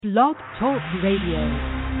Blog Talk Radio.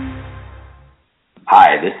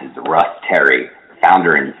 Hi, this is Russ Terry,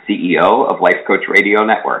 founder and CEO of Life Coach Radio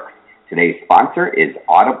Network. Today's sponsor is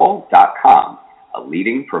Audible.com, a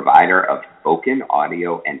leading provider of spoken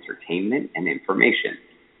audio entertainment and information.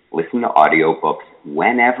 Listen to audiobooks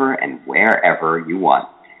whenever and wherever you want.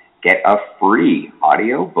 Get a free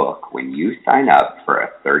audiobook when you sign up for a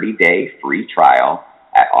 30-day free trial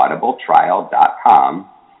at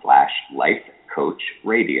audibletrial.com/lifecoachradio.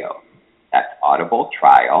 That's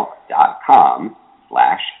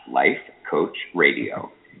audibletrial.com/lifecoachradio.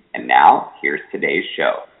 And now, here's today's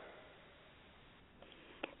show.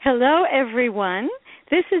 Hello, everyone.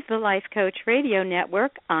 This is the Life Coach Radio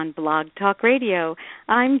Network on Blog Talk Radio.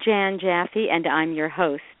 I'm Jan Jaffe, and I'm your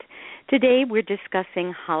host. Today, we're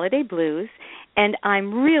discussing holiday blues, and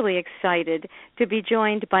I'm really excited to be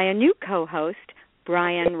joined by a new co-host,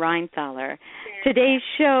 Brian Reinthaler. Today's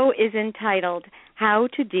show is entitled How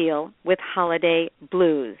to Deal with Holiday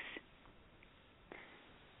Blues.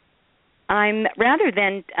 Rather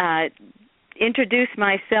than introduce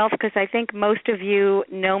myself, because I think most of you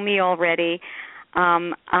know me already,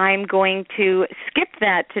 I'm going to skip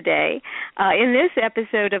that today. In this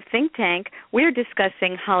episode of Think Tank, we're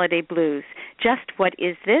discussing holiday blues. Just what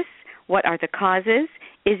is this? What are the causes?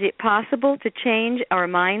 Is it possible to change our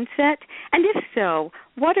mindset? And if so,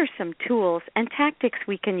 what are some tools and tactics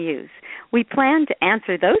we can use? We plan to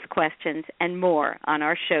answer those questions and more on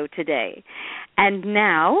our show today. And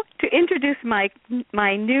now, to introduce my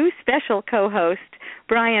new special co-host,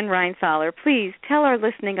 Brian Reinthaler, please tell our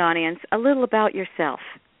listening audience a little about yourself.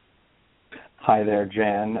 Hi there,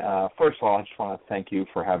 Jan. First of all, I just want to thank you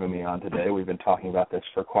for having me on today. We've been talking about this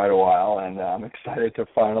for quite a while, and I'm excited to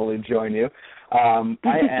finally join you.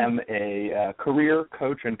 I am a career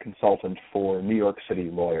coach and consultant for New York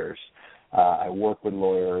City lawyers. I work with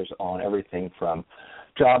lawyers on everything from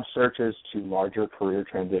job searches to larger career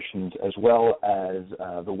transitions, as well as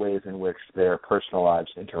the ways in which their personal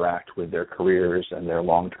lives interact with their careers and their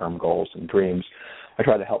long-term goals and dreams. I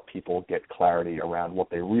try to help people get clarity around what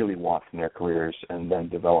they really want from their careers and then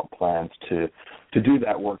develop plans to do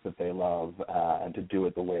that work that they love and to do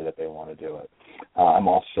it the way that they want to do it. I'm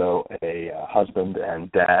also a husband and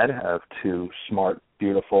dad of two smart,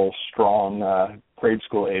 beautiful, strong grade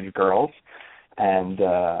school-age girls. And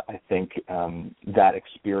I think that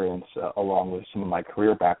experience, along with some of my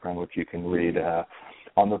career background, which you can read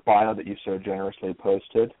on the bio that you so generously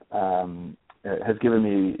posted, has given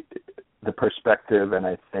me the perspective and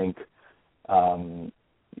I think,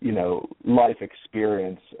 life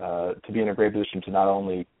experience to be in a great position to not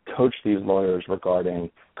only coach these lawyers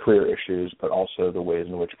regarding career issues, but also the ways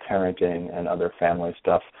in which parenting and other family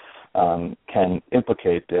stuff can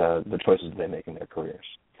implicate the choices they make in their careers.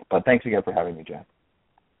 But thanks again for having me, Jen.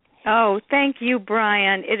 Oh, thank you,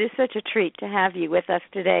 Brian. It is such a treat to have you with us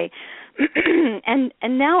today. And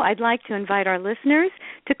now I'd like to invite our listeners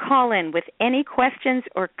to call in with any questions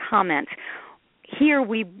or comments. Here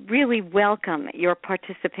we really welcome your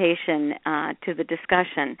participation to the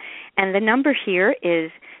discussion. And the number here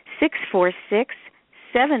is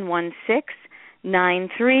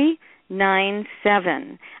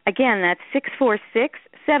 646-716-9397. Again, that's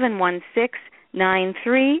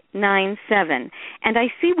 646-716-9397. And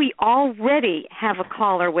I see we already have a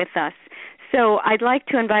caller with us. So I'd like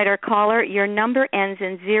to invite our caller. Your number ends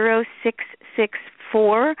in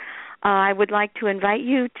 0664. I would like to invite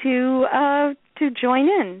you to join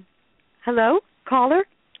in. Hello, caller?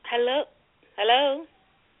 Hello? Hello?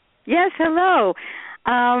 Yes, hello.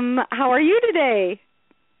 How are you today?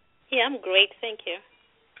 Yeah, I'm great, thank you.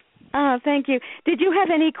 Thank you. Did you have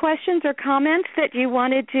any questions or comments that you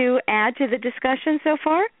wanted to add to the discussion so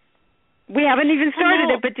far? We haven't even started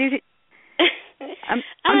it, but I'm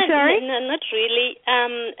sorry? No, not really.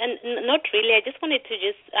 Not really. I just wanted to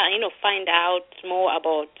find out more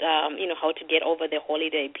about, how to get over the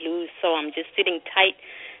holiday blues. So I'm just sitting tight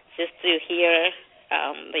just to hear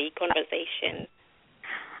the conversation.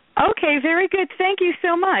 Okay, very good. Thank you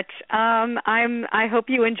so much. I hope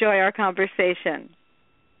you enjoy our conversation.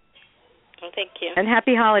 Oh, thank you. And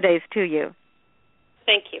happy holidays to you.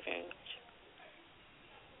 Thank you very much.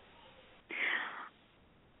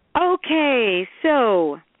 Okay,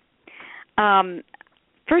 so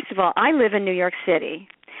first of all, I live in New York City,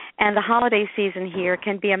 and the holiday season here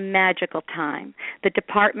can be a magical time. The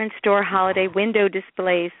department store holiday window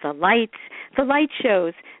displays, the lights, the light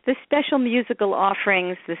shows, the special musical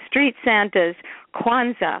offerings, the street Santas,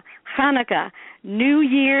 Kwanzaa, Hanukkah, New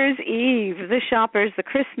Year's Eve, the shoppers, the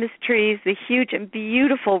Christmas trees, the huge and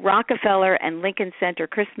beautiful Rockefeller and Lincoln Center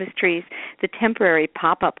Christmas trees, the temporary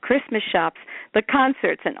pop-up Christmas shops, the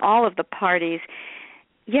concerts, and all of the parties.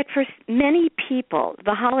 Yet for many people,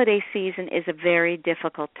 the holiday season is a very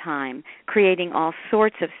difficult time, creating all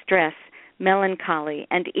sorts of stress, melancholy,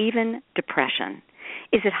 and even depression.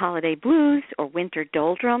 Is it holiday blues or winter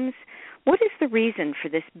doldrums? What is the reason for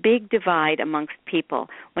this big divide amongst people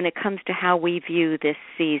when it comes to how we view this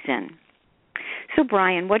season? So,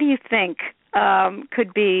 Brian, what do you think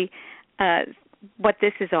could be what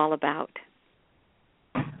this is all about?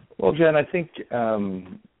 Well, Jen, I think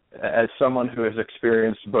as someone who has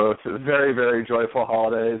experienced both very, very joyful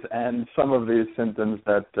holidays and some of these symptoms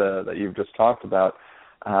that you've just talked about,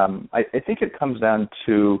 I think it comes down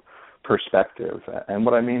to perspective. And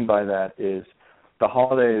what I mean by that is the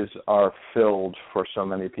holidays are filled for so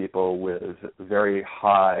many people with very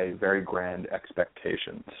high, very grand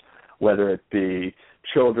expectations, whether it be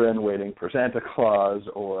children waiting for Santa Claus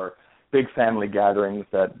or big family gatherings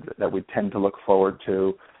that we tend to look forward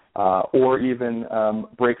to, or even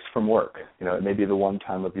breaks from work. You know, it may be the one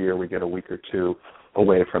time of year we get a week or two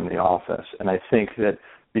away from the office. And I think that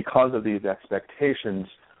because of these expectations,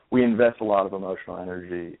 we invest a lot of emotional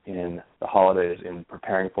energy in the holidays, in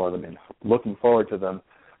preparing for them, in looking forward to them,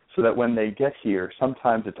 so that when they get here,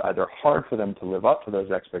 sometimes it's either hard for them to live up to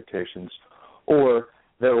those expectations, or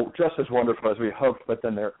they're just as wonderful as we hoped, but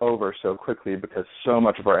then they're over so quickly because so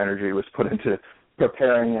much of our energy was put into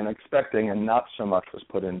preparing and expecting, and not so much was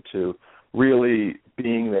put into really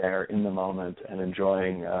being there in the moment and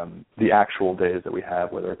enjoying the actual days that we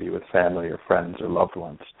have, whether it be with family or friends or loved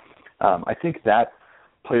ones. I think that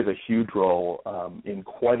plays a huge role in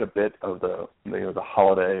quite a bit of the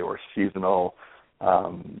holiday or seasonal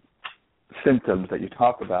symptoms that you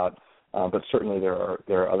talk about, but certainly there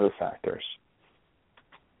are other factors.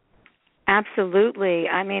 Absolutely.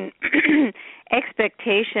 I mean,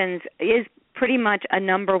 expectations is pretty much a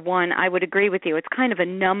number one. I would agree with you. It's kind of a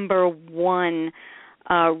number one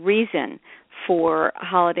reason for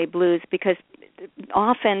holiday blues, because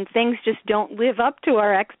often things just don't live up to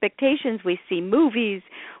our expectations. We see movies,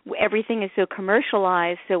 everything is so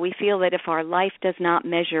commercialized, so we feel that if our life does not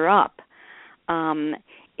measure up,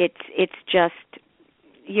 it's just,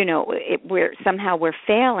 you know, we're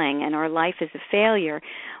failing and our life is a failure.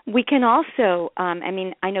 We can also, I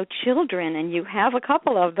mean, I know children, and you have a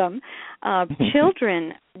couple of them,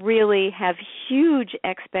 children really have huge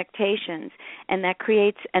expectations, and that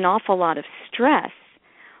creates an awful lot of stress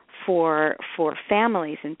for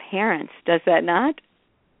families and parents. Does that not?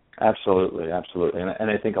 Absolutely, absolutely. And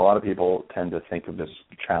I think a lot of people tend to think of this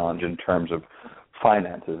challenge in terms of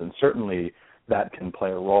finances, and certainly that can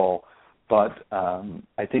play a role. But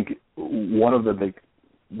I think one of the big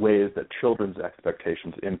ways that children's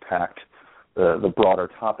expectations impact the broader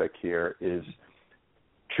topic here is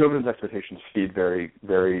children's expectations feed very,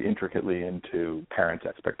 very intricately into parents'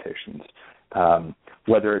 expectations.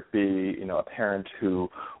 Whether it be, you know, a parent who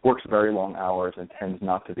works very long hours and tends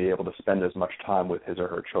not to be able to spend as much time with his or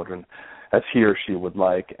her children as he or she would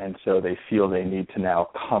like, and so they feel they need to now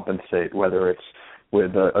compensate, whether it's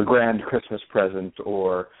with a grand Christmas present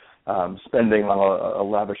or spending on a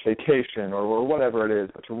lavish vacation or whatever it is,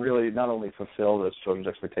 but to really not only fulfill those children's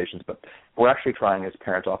expectations, but we're actually trying as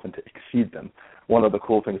parents often to exceed them. One of the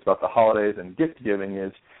cool things about the holidays and gift giving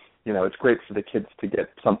is, you know, it's great for the kids to get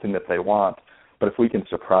something that they want, but if we can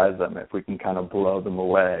surprise them, if we can kind of blow them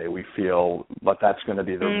away, we feel that that's going to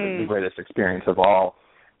be the greatest experience of all.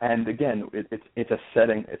 And again, it's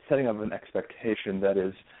setting up an expectation that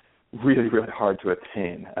is really, really hard to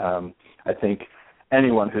attain. I think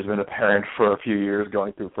anyone who's been a parent for a few years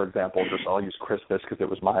going through, for example, just I'll use Christmas because it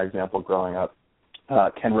was my example growing up,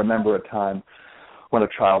 can remember a time when a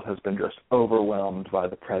child has been just overwhelmed by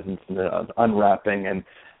the presents and the unwrapping, and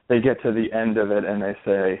they get to the end of it and they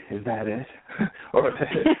say, "Is that it?" Or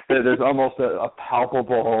there's almost a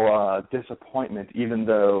palpable disappointment, even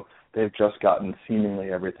though they've just gotten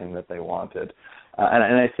seemingly everything that they wanted. And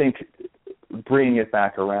I think bringing it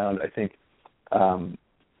back around, I think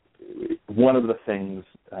one of the things,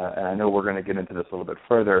 and I know we're going to get into this a little bit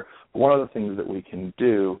further, one of the things that we can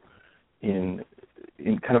do in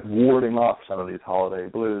kind of warding off some of these holiday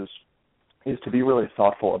blues is to be really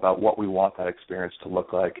thoughtful about what we want that experience to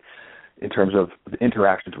look like in terms of the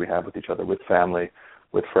interactions we have with each other, with family,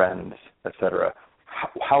 with friends, etc.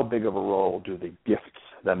 How big of a role do the gifts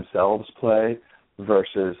themselves play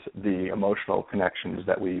versus the emotional connections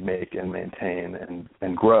that we make and maintain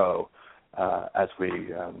and grow as we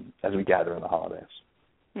gather in the holidays?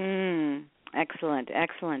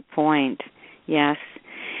 Excellent point. Yes.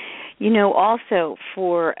 You know, also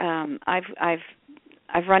for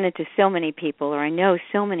I've run into so many people, or I know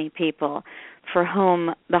so many people for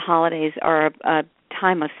whom the holidays are a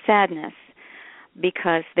time of sadness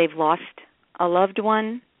because they've lost a loved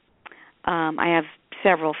one. I have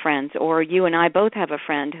several friends, or you and I both have a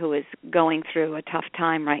friend who is going through a tough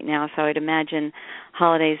time right now, so I'd imagine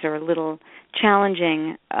holidays are a little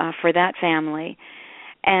challenging for that family.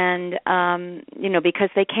 And, because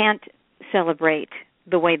they can't celebrate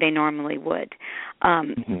the way they normally would.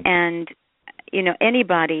 And,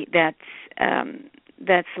 anybody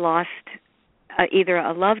that's lost either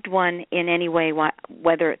a loved one in any way,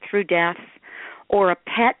 whether it's through death or a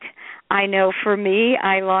pet. I know for me,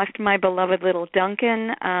 I lost my beloved little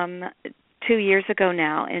Duncan 2 years ago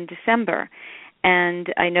now in December.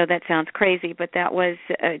 And I know that sounds crazy, but that was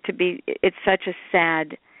it's such a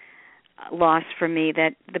sad loss for me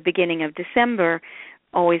that the beginning of December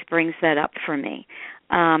always brings that up for me.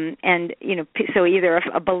 So either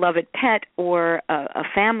a beloved pet or a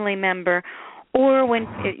family member, or when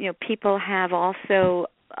people have also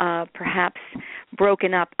perhaps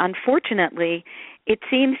broken up. Unfortunately, it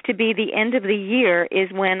seems to be the end of the year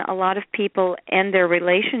is when a lot of people end their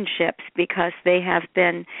relationships because they have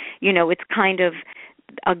been, it's kind of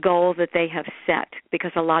a goal that they have set,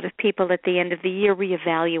 because a lot of people at the end of the year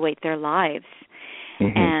reevaluate their lives.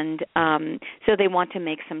 And so they want to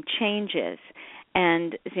make some changes.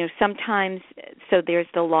 And sometimes, so there's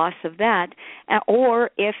the loss of that,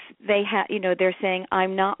 or if they have, they're saying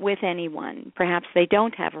I'm not with anyone. Perhaps they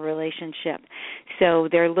don't have a relationship, so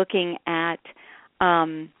they're looking at,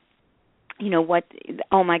 what?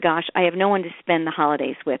 Oh my gosh, I have no one to spend the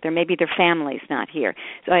holidays with, or maybe their family's not here,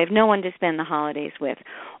 so I have no one to spend the holidays with,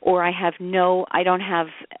 or I don't have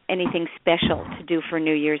anything special to do for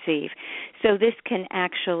New Year's Eve. So this can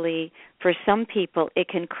actually, for some people, it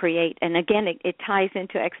can create, and again, it ties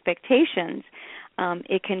into expectations.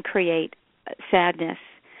 It can create sadness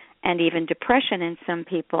and even depression in some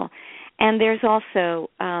people. And there's also,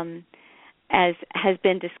 as has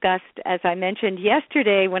been discussed, as I mentioned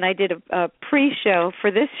yesterday when I did a pre-show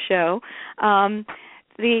for this show,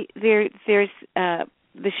 there's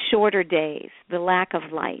the shorter days, the lack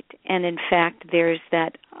of light, and in fact, there's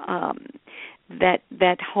that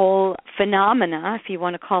whole phenomena, if you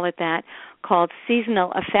want to call it that, called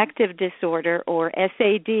seasonal affective disorder, or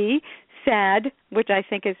SAD, SAD, which I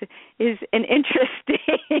think is an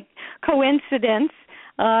interesting coincidence.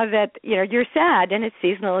 That you're sad and it's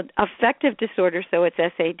seasonal affective disorder, so it's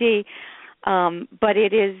SAD, but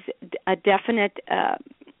it is a definite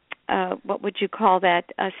what would you call that,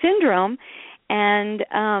 syndrome, and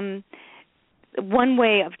one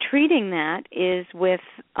way of treating that is with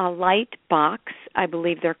a light box, I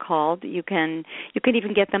believe they're called. You can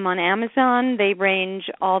even get them on Amazon. They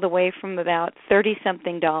range all the way from about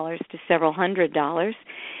 $30-something to several $100s,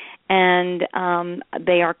 and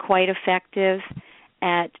they are quite effective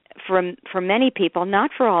for many people, not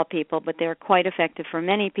for all people, but they're quite effective for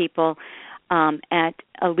many people at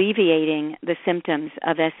alleviating the symptoms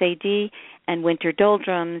of SAD and winter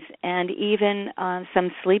doldrums, and even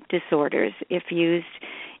some sleep disorders if used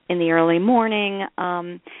in the early morning.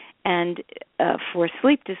 And for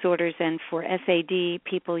sleep disorders and for SAD,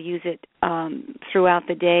 people use it throughout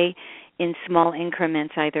the day in small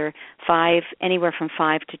increments, anywhere from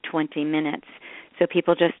 5 to 20 minutes. So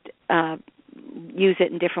people just use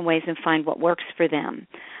it in different ways and find what works for them.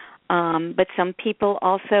 But some people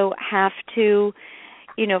also have to,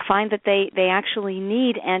 find that they actually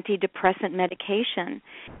need antidepressant medication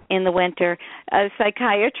in the winter.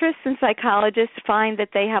 Psychiatrists and psychologists find that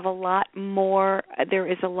there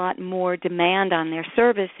is a lot more demand on their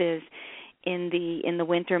services in the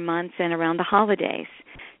winter months and around the holidays.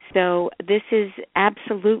 So this is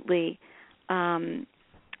absolutely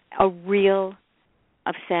a real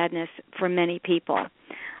of sadness for many people.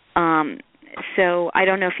 So I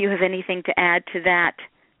don't know if you have anything to add to that,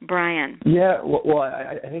 Brian. Yeah, well,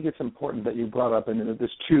 I think it's important that you brought up, and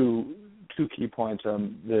there's two key points.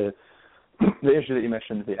 The issue that you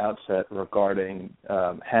mentioned at the outset regarding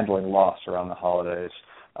handling loss around the holidays.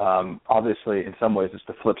 Obviously, in some ways, it's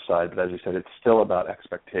the flip side, but as you said, it's still about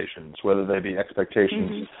expectations, whether they be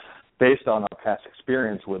expectations based on our past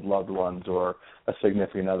experience with loved ones or a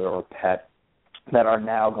significant other or pet that are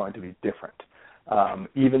now going to be different.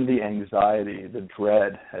 Even the anxiety, the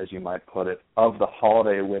dread, as you might put it, of the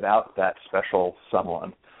holiday without that special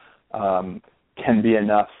someone can be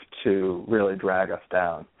enough to really drag us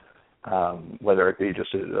down, whether it be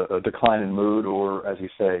just a decline in mood or, as you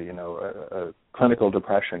say, a clinical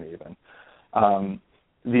depression even.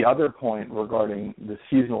 The other point regarding the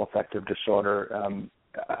seasonal affective disorder,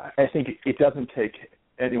 I think it doesn't take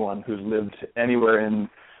anyone who's lived anywhere in,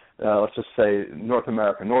 let's just say, North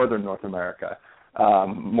America, northern North America,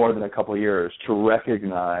 more than a couple of years to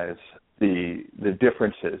recognize the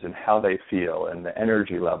differences in how they feel and the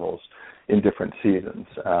energy levels in different seasons.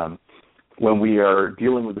 When we are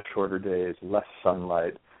dealing with the shorter days, less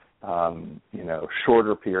sunlight,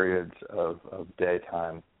 shorter periods of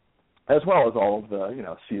daytime, as well as all of the,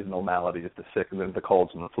 seasonal maladies, the sickness, the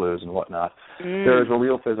colds and the flus and whatnot, there is a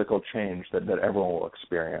real physical change that everyone will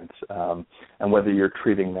experience. And whether you're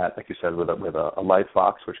treating that, like you said, with a light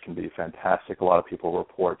box, which can be fantastic, a lot of people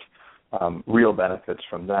report real benefits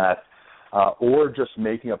from that, or just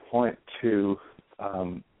making a point to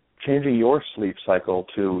changing your sleep cycle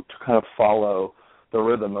to kind of follow the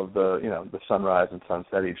rhythm of the sunrise and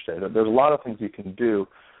sunset each day. There's a lot of things you can do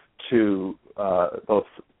to both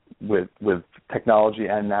with technology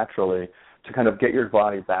and naturally to kind of get your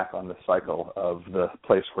body back on the cycle of the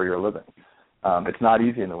place where you're living. It's not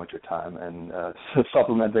easy in the wintertime, and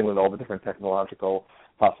supplementing with all the different technological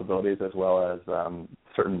possibilities as well as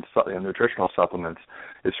certain nutritional supplements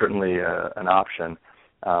is certainly an option.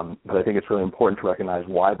 But I think it's really important to recognize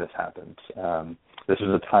why this happens. This is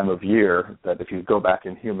a time of year that if you go back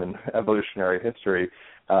in human evolutionary history,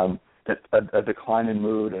 that a decline in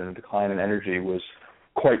mood and a decline in energy was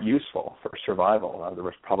quite useful for survival. There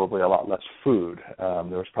was probably a lot less food. There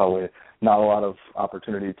was probably not a lot of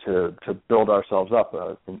opportunity to build ourselves up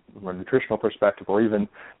from a nutritional perspective, or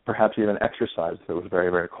perhaps even exercise if it was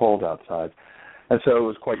very, very cold outside. And so it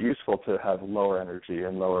was quite useful to have lower energy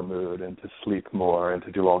and lower mood and to sleep more and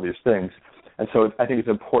to do all these things. And so I think it's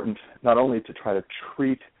important not only to try to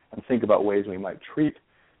treat and think about ways we might treat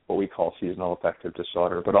what we call seasonal affective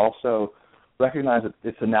disorder, but also recognize that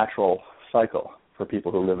it's a natural cycle for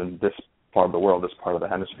people who live in this part of the world, this part of the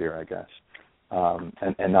hemisphere, I guess,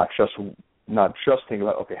 and not just think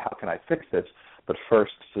about, okay, how can I fix this, but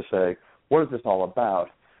first to say, what is this all about,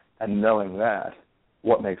 and knowing that,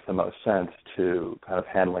 what makes the most sense to kind of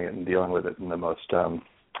handling it and dealing with it in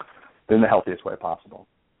the healthiest way possible.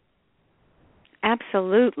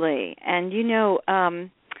 Absolutely. And,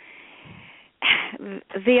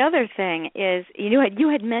 the other thing is, you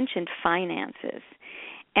had mentioned finances,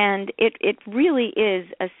 and it really is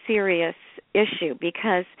a serious issue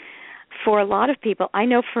because for a lot of people, I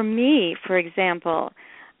know for me, for example,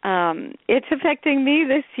 it's affecting me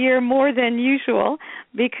this year more than usual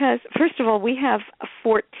because, first of all, we have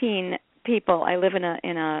 14 people. I live in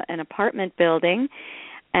an apartment building,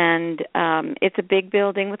 and it's a big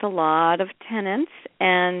building with a lot of tenants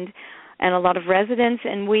and a lot of residents,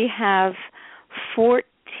 and we have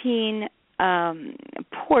 14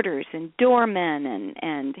 porters and doormen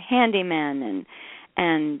and handymen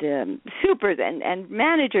and supers and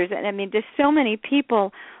managers. And I mean, there's so many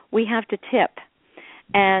people we have to tip.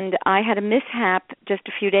 And I had a mishap just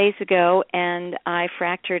a few days ago, and I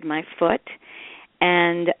fractured my foot.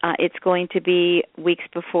 And it's going to be weeks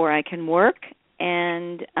before I can work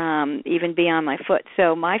and even be on my foot.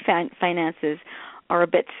 So my finances are a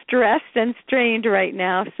bit stressed and strained right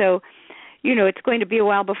now. So, it's going to be a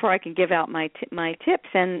while before I can give out my tips.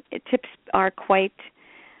 And tips are quite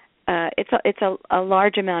it's a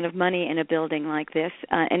large amount of money in a building like this.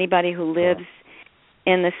 Anybody who lives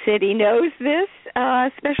in the city knows this,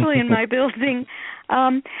 especially in my building.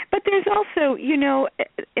 But there's also,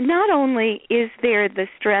 not only is there the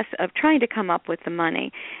stress of trying to come up with the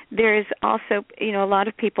money, there's also, a lot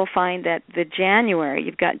of people find that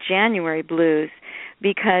you've got January blues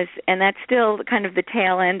because, and that's still kind of the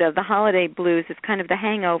tail end of the holiday blues. It's kind of the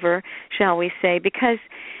hangover, shall we say, because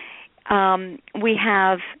we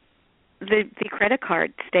have the credit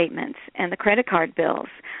card statements and the credit card bills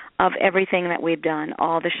of everything that we've done,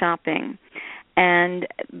 all the shopping, and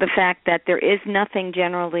the fact that there is nothing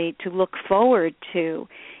generally to look forward to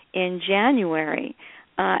in January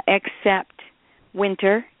except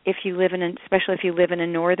winter, especially if you live in a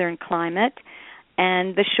northern climate,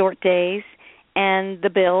 and the short days and the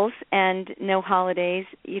bills and no holidays.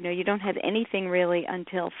 You don't have anything really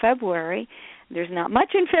until February. There's not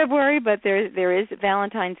much in February, but there is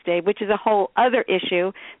Valentine's Day, which is a whole other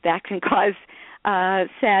issue that can cause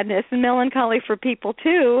sadness and melancholy for people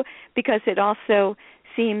too, because it also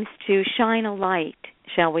seems to shine a light,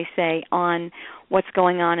 shall we say, on what's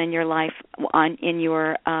going on in your life, in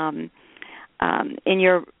your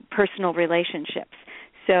personal relationships.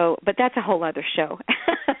 So, but that's a whole other show.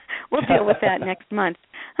 We'll deal with that next month.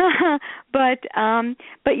 But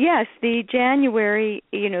yes, the January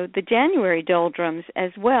doldrums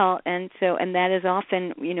as well, and that is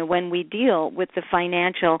often, when we deal with the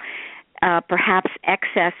financial perhaps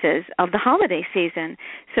excesses of the holiday season.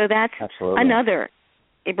 So that's Absolutely. Another,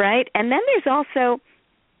 right? And then there's also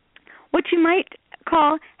what you might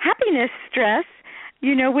call happiness stress,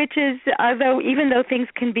 which is, even though things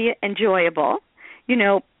can be enjoyable,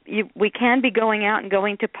 we can be going out and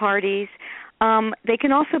going to parties. They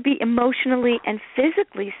can also be emotionally and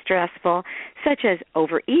physically stressful, such as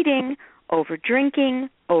overeating, over-drinking,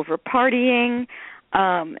 over-partying,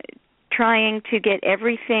 trying to get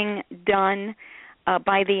everything done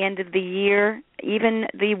by the end of the year, even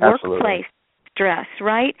the workplace stress,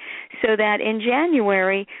 right? So that in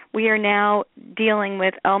January we are now dealing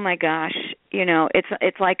with, oh my gosh,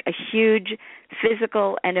 it's like a huge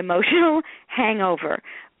physical and emotional hangover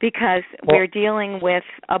because we're dealing with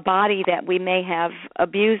a body that we may have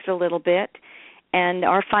abused a little bit, and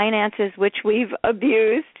our finances which we've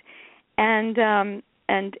abused, and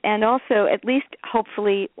also at least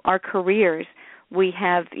hopefully our careers. We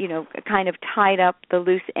have, kind of tied up the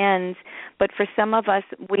loose ends. But for some of us,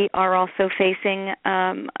 we are also facing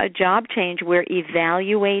a job change. We're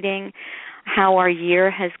evaluating how our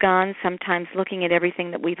year has gone, sometimes looking at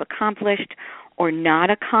everything that we've accomplished or not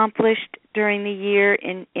accomplished during the year,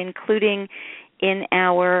 including in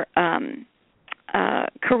our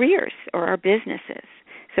careers or our businesses.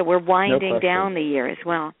 So we're winding down the year as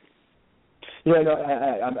well. Yeah, no,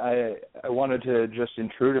 I wanted to just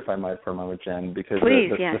intrude, if I might, for a moment, Jen, because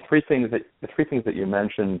Please, the three things that you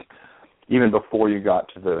mentioned, even before you got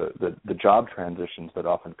to the job transitions that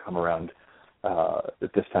often come around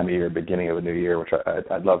at this time of year, beginning of a new year, which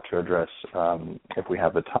I'd love to address if we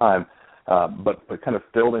have the time, but kind of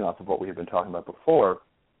building off of what we have been talking about before,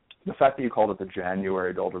 the fact that you called it the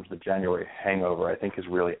January doldrums, the January hangover, I think is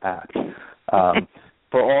really apt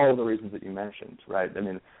for all of the reasons that you mentioned, right? I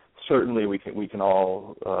mean, certainly we can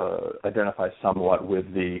all identify somewhat with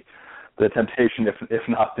the temptation, if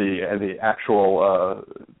not the actual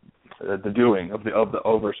the doing of the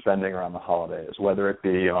overspending around the holidays, whether it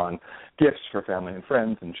be on gifts for family and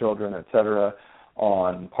friends and children, etc.,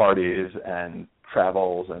 on parties and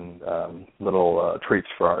travels and little treats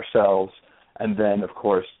for ourselves, and then of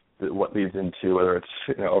course what leads into whether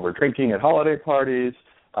it's over drinking at holiday parties,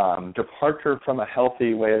 departure from a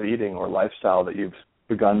healthy way of eating or lifestyle that you've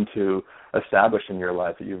begun to establish in your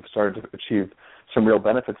life, that you've started to achieve some real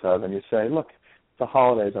benefits of, and you say, look, the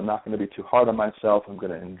holidays, I'm not going to be too hard on myself, I'm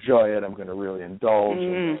going to enjoy it, I'm going to really indulge,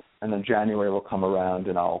 and then January will come around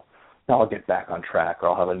and I'll get back on track, or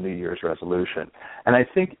I'll have a New Year's resolution. And I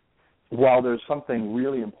think while there's something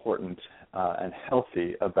really important and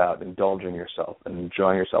healthy about indulging yourself and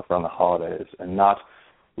enjoying yourself around the holidays and not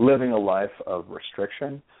living a life of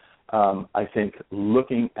restriction, I think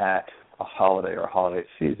looking at a holiday or a holiday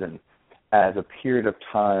season as a period of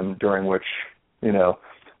time during which,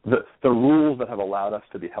 the rules that have allowed us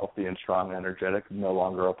to be healthy and strong and energetic no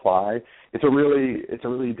longer apply. It's a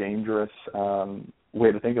really dangerous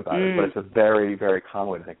way to think about it, but it's a very, very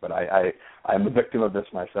common way to think about it. I'm a victim of this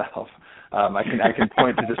myself. I can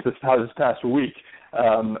point to just this past week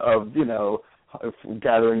of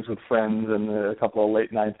gatherings with friends and a couple of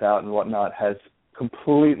late nights out and whatnot has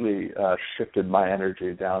completely shifted my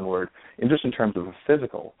energy downward in terms of a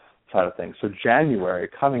physical side of things. So January,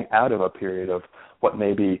 coming out of a period of what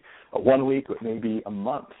may be 1 week, what may be a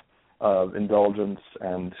month of indulgence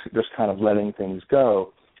and just kind of letting things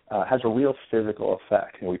go, has a real physical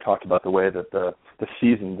effect. We talked about the way that the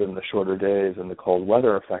seasons and the shorter days and the cold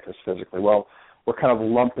weather affect us physically. Well, we're kind of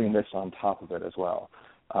lumping this on top of it as well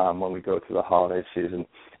when we go through the holiday season.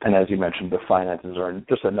 And as you mentioned, the finances are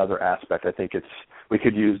just another aspect. I think we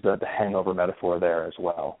could use the hangover metaphor there as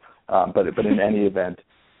well. But in any event,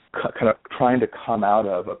 kind of trying to come out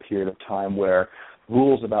of a period of time where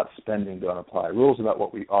rules about spending don't apply, rules about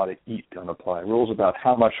what we ought to eat don't apply, rules about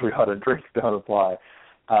how much we ought to drink don't apply.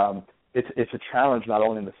 It's a challenge not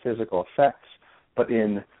only in the physical effects, but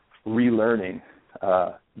in relearning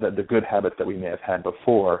the good habits that we may have had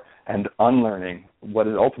before and unlearning what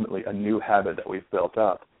is ultimately a new habit that we've built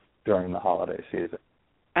up during the holiday season.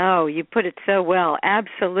 Oh, you put it so well.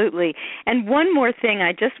 Absolutely. And one more thing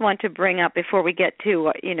I just want to bring up before we get to,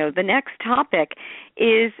 the next topic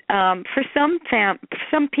is for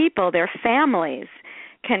some people, their families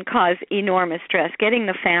can cause enormous stress. Getting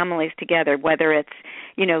the families together, whether it's,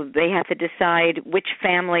 they have to decide which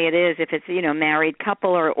family it is, if it's, married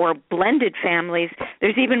couple or blended families.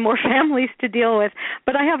 There's even more families to deal with.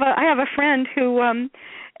 But I have a friend who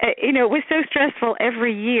it was so stressful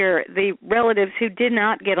every year, the relatives who did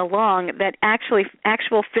not get along, that actual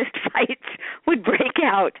fist fights would break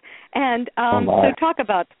out. And so talk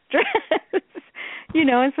about stress.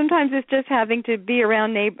 And sometimes it's just having to be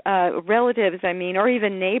around relatives, or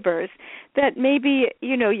even neighbors that maybe,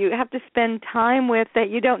 you have to spend time with that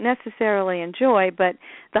you don't necessarily enjoy, but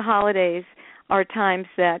the holidays are times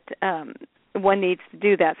that one needs to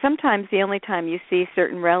do that. Sometimes the only time you see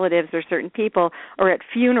certain relatives or certain people are at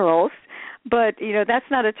funerals but that's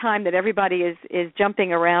not a time that everybody is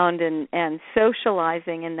jumping around and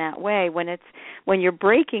socializing in that way. When you're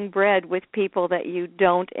breaking bread with people that you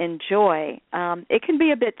don't enjoy, it can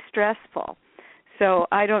be a bit stressful. So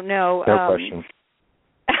I don't know. No question.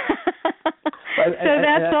 I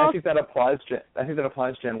think that applies,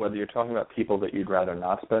 Jen, whether you're talking about people that you'd rather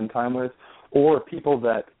not spend time with, or people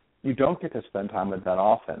that you don't get to spend time with that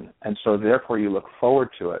often, and so therefore you look forward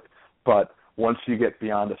to it. But once you get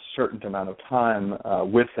beyond a certain amount of time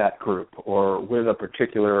with that group, or with a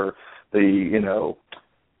particular excitable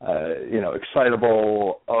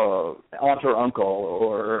aunt or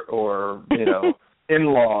uncle, or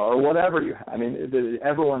in-law, or whatever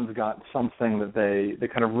everyone's got something that they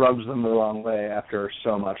kind of rubs them the wrong way after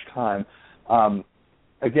so much time.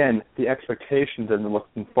 Again, the expectations and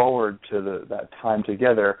looking forward to that time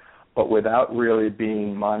together, but without really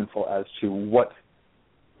being mindful as to what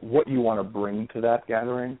you want to bring to that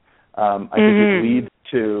gathering. I think it leads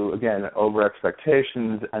to, again, over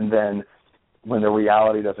expectations, and then when the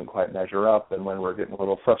reality doesn't quite measure up, and when we're getting a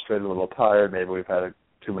little frustrated, a little tired, maybe we've had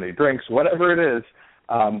too many drinks, whatever it is,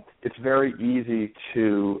 it's very easy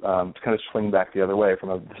to kind of swing back the other way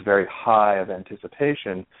from this very high of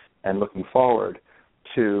anticipation and looking forward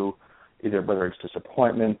to either whether it's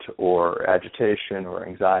disappointment or agitation or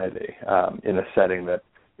anxiety in a setting that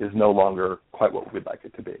is no longer quite what we'd like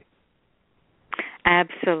it to be.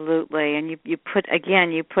 Absolutely, and you put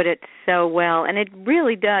it so well, and it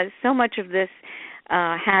really does. So much of this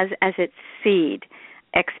has as its seed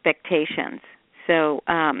expectations. So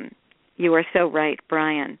you are so right,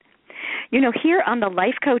 Brian. Here on the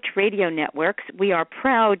Life Coach Radio Networks, we are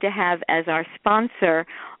proud to have as our sponsor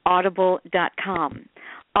Audible.com.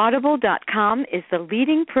 Audible.com is the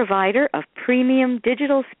leading provider of premium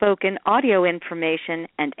digital spoken audio information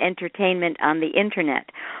and entertainment on the Internet,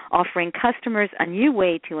 offering customers a new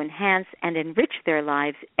way to enhance and enrich their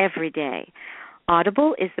lives every day.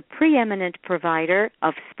 Audible is the preeminent provider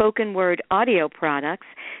of spoken word audio products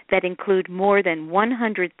that include more than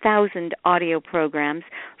 100,000 audio programs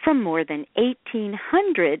from more than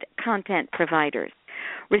 1,800 content providers.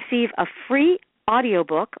 Receive a free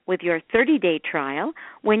audiobook with your 30-day trial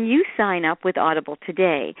when you sign up with Audible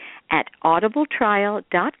today at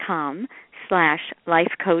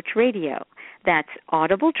audibletrial.com/lifecoachradio. That's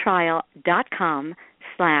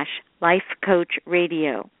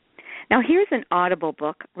audibletrial.com/lifecoachradio. Now here's an Audible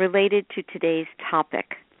book related to today's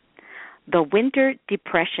topic, The Winter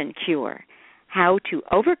Depression Cure, How to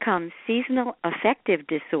Overcome Seasonal Affective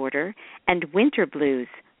Disorder and Winter Blues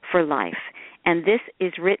for Life. And this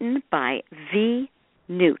is written by V.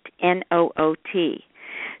 Noot, N-O-O-T.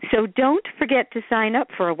 So don't forget to sign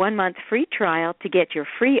up for a 1-month free trial to get your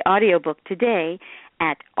free audiobook today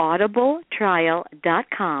at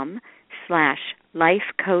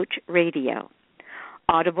audibletrial.com/lifecoachradio.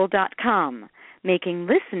 Audible.com, making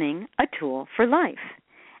listening a tool for life.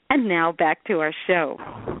 And now back to our show.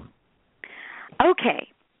 Okay,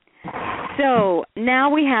 so now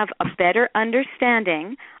we have a better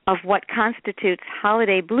understanding of what constitutes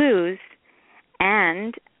holiday blues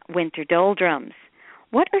and winter doldrums.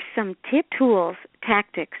 What are some tools,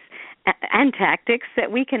 tactics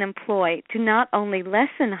that we can employ to not only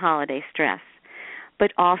lessen holiday stress,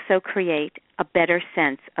 but also create a better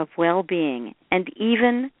sense of well-being and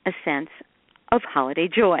even a sense of holiday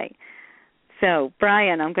joy? So,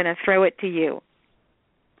 Brian, I'm going to throw it to you.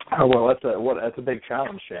 Oh, well, that's a big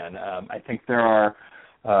challenge, Jen. I think there are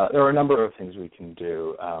a number of things we can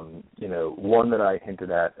do. One that I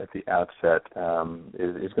hinted at the outset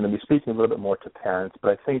is going to be speaking a little bit more to parents,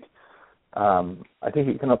 but I think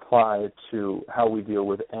it can apply to how we deal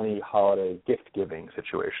with any holiday gift-giving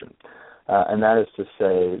situation, and that is to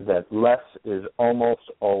say that less is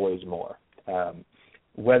almost always more.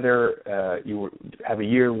 Whether you have a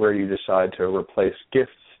year where you decide to replace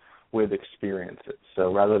gifts with experiences,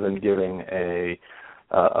 so rather than giving a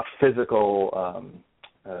physical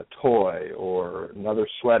toy or another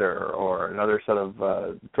sweater or another set of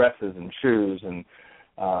dresses and shoes and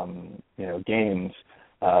games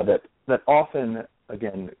that often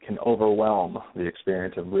again can overwhelm the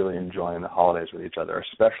experience of really enjoying the holidays with each other,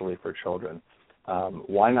 especially for children.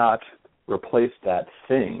 Why not replace that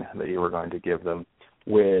thing that you were going to give them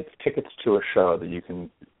with tickets to a show that you can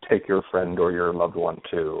take your friend or your loved one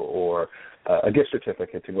to, or a gift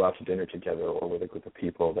certificate to go out to dinner together, or with a group of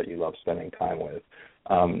people that you love spending time with.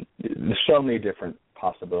 There's so many different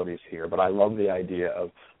possibilities here, but I love the idea of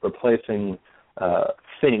replacing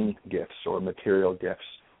thing gifts or material gifts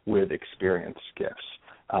with experience gifts.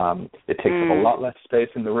 It takes up a lot less space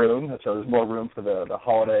in the room, so there's more room for the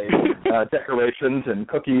holiday decorations and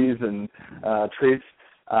cookies and treats.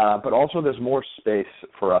 but also there's more space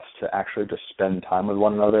for us to actually just spend time with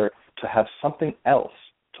one another, to have something else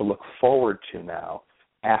to look forward to now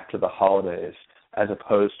after the holidays, as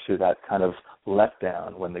opposed to that kind of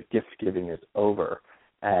letdown when the gift giving is over.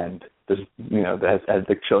 And there's, as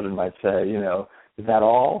the children might say, is that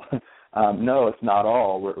all? No, it's not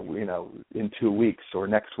all. We're, in 2 weeks or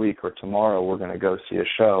next week or tomorrow, we're going to go see a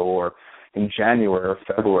show, or in January or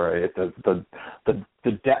February at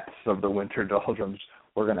the depths of the winter doldrums,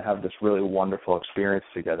 we're going to have this really wonderful experience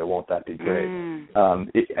together. Won't that be great?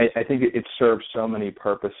 I think it serves so many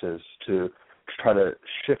purposes to try to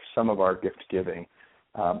shift some of our gift giving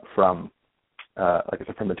from, like I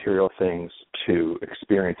said, from material things to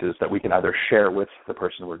experiences that we can either share with the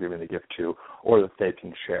person we're giving the gift to, or that they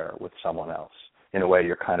can share with someone else. In a way,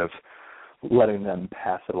 you're kind of letting them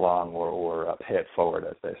pass it along or pay it forward,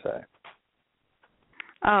 as they say.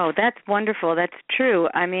 Oh, that's wonderful. That's true.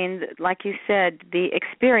 I mean, like you said, the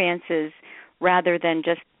experiences rather than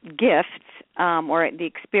just gifts, or the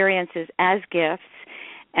experiences as gifts,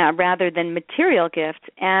 rather than material gifts.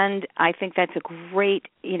 And I think that's a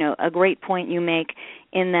great point you make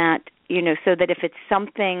in that, so that if it's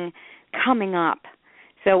something coming up,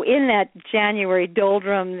 so in that January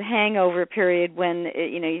doldrum hangover period when,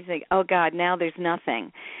 you think, oh, God, now there's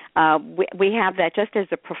nothing. We have that just as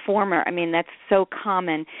a performer. I mean, that's so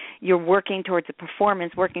common. You're working towards a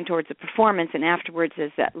performance, and afterwards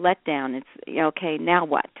there's that letdown. It's, okay, now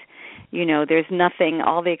what? There's nothing,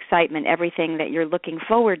 all the excitement, everything that you're looking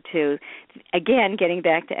forward to. Again, getting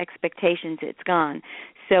back to expectations, it's gone.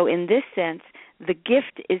 So in this sense, the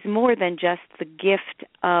gift is more than just the gift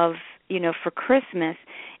of, for Christmas.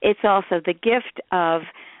 It's also the gift of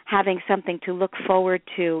having something to look forward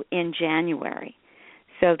to in January.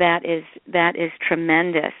 So that is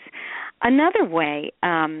tremendous. Another way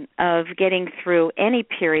of getting through any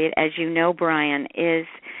period, as you know, Brian, is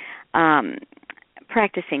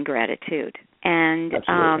practicing gratitude. And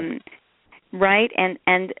right,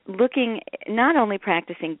 and looking, not only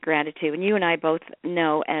practicing gratitude, and you and I both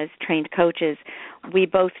know as trained coaches, we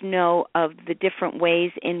both know of the different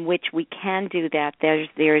ways in which we can do that.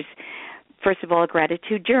 There's first of all, a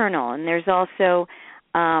gratitude journal, and there's also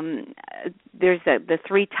there's the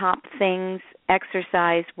 3 top things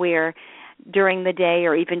exercise where during the day,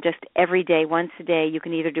 or even just every day, once a day, you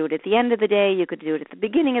can either do it at the end of the day, you could do it at the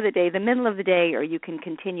beginning of the day, the middle of the day, or you can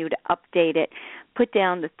continue to update it. Put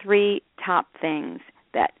down the 3 top things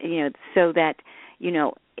that, so that,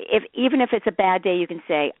 even if it's a bad day, you can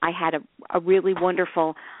say, I had a really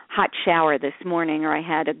wonderful hot shower this morning, or I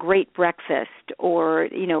had a great breakfast, or,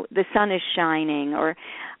 the sun is shining, or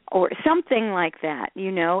something like that,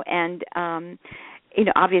 and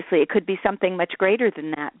obviously it could be something much greater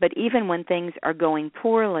than that, but even when things are going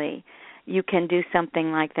poorly, you can do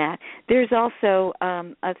something like that. There's also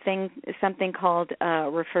something called,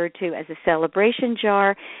 referred to as a celebration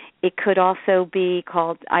jar. It could also be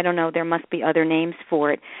called, I don't know, there must be other names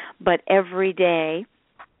for it, but every day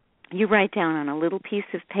you write down on a little piece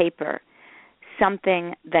of paper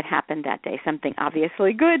something that happened that day, something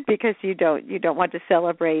obviously good, because you don't want to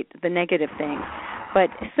celebrate the negative things, but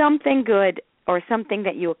something good or something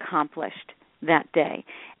that you accomplished that day.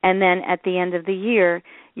 And then at the end of the year,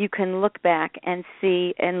 you can look back and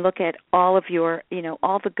see and look at all of your,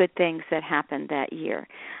 all the good things that happened that year.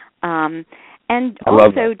 And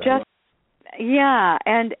also just,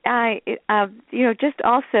 and I, just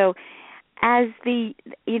also as the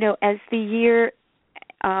year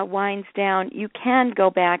winds down, you can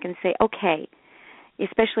go back and say, okay,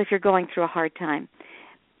 especially if you're going through a hard time,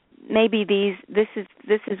 maybe this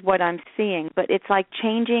is what I'm seeing, but it's like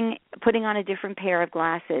putting on a different pair of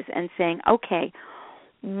glasses and saying, okay,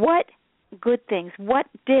 what good things, what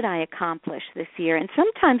did I accomplish this year? And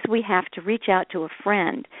sometimes we have to reach out to a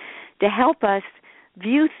friend to help us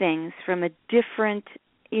view things from a different,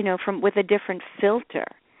 with a different filter.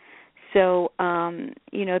 So,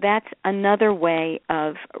 that's another way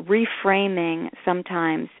of reframing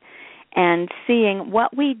sometimes and seeing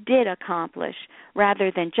what we did accomplish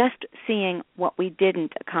rather than just seeing what we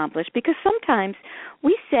didn't accomplish. Because sometimes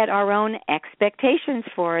we set our own expectations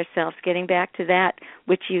for ourselves, getting back to that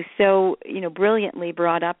which you so, brilliantly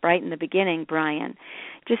brought up right in the beginning, Brian.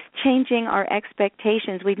 Just changing our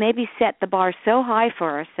expectations. We maybe set the bar so high for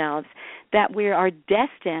ourselves that we are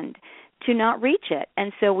destined to not reach it.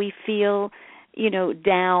 And so we feel,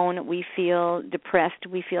 down, we feel depressed,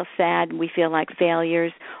 we feel sad, we feel like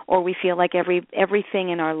failures, or we feel like everything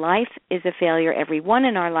in our life is a failure, everyone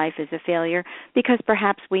in our life is a failure, because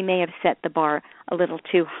perhaps we may have set the bar a little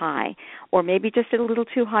too high, or maybe just a little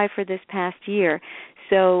too high for this past year.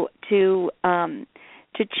 So to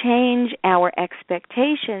to change our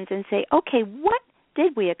expectations and say, okay, what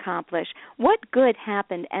did we accomplish? What good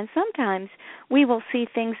happened? And sometimes we will see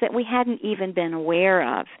things that we hadn't even been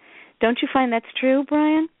aware of. Don't you find that's true,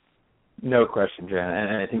 Brian? No question, Jan.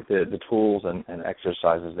 And I think the tools and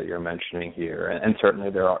exercises that you're mentioning here, and certainly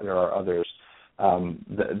there are others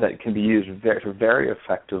that can be used very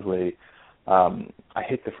effectively. I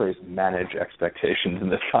hate the phrase manage expectations in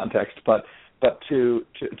this context, but to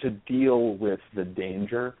deal with the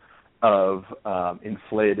danger of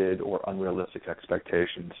inflated or unrealistic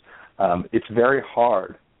expectations. It's very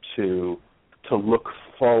hard to look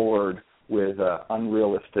forward with an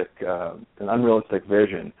unrealistic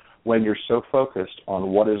vision when you're so focused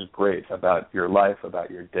on what is great about your life,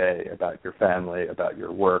 about your day, about your family, about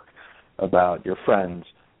your work, about your friends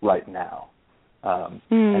right now. And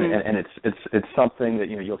it's something that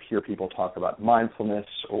you'll hear people talk about, mindfulness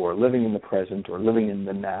or living in the present or living in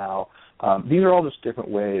the now. These are all just different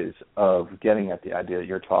ways of getting at the idea that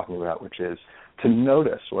you're talking about, which is to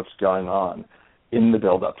notice what's going on in the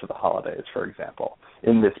build-up to the holidays, for example,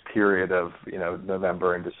 in this period of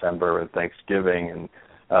November and December and Thanksgiving and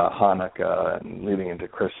Hanukkah and leading into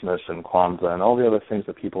Christmas and Kwanzaa and all the other things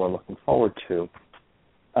that people are looking forward to,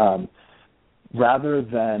 rather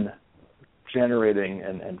than generating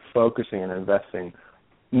and focusing and investing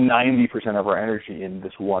 90% of our energy in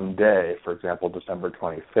this one day, for example, December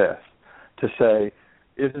 25th, to say,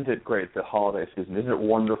 isn't it great, the holiday season? Isn't it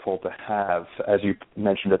wonderful to have, as you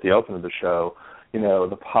mentioned at the open of the show,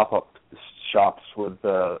 the pop-up shops with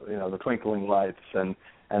the twinkling lights and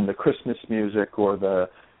the Christmas music or the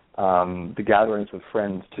gatherings with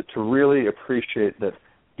friends, to really appreciate that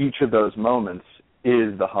each of those moments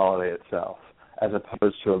is the holiday itself, as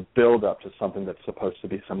opposed to a build-up to something that's supposed to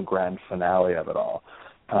be some grand finale of it all.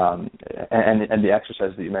 And the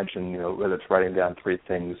exercise that you mentioned, whether it's writing down 3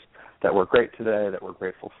 things that were great today, that we're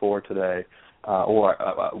grateful for today, or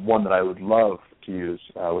one that I would love to use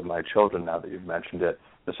with my children now that you've mentioned it,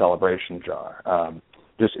 the celebration jar.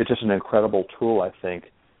 It's just an incredible tool, I think,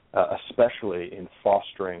 especially in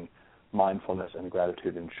fostering mindfulness and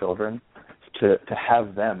gratitude in children, to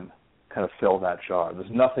have them kind of fill that jar.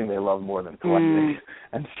 There's nothing they love more than collecting.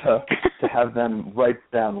 And so to have them write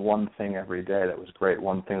down one thing every day that was great,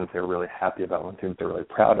 one thing that they were really happy about, one thing that they're really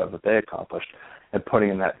proud of that they accomplished, and putting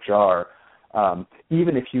in that jar,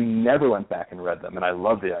 even if you never went back and read them, and I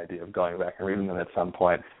love the idea of going back and reading them at some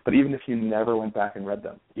point, but even if you never went back and read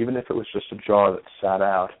them, even if it was just a jar that sat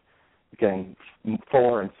out, getting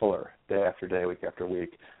fuller and fuller day after day, week after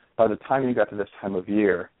week, by the time you got to this time of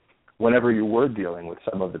year, whenever you were dealing with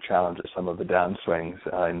some of the challenges, some of the downswings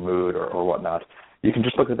in mood or whatnot, you can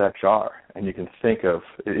just look at that jar and you can think of,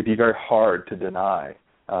 it'd be very hard to deny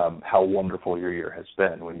how wonderful your year has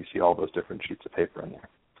been when you see all those different sheets of paper in there.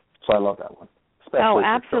 So I love that one. Oh,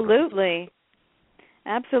 absolutely.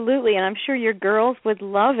 Absolutely, and I'm sure your girls would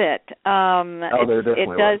love it. They definitely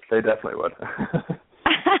would. They definitely would.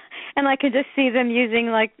 And I could just see them using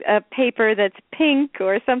like a paper that's pink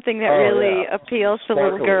or something that really appeals to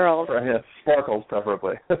little girls. Yeah, sparkles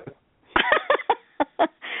preferably.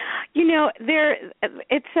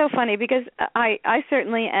 It's so funny because I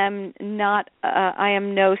certainly am not, I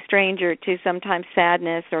am no stranger to sometimes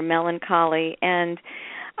sadness or melancholy, and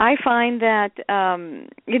I find that,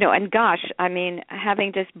 and gosh, I mean,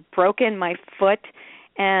 having just broken my foot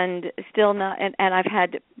and still not, and I've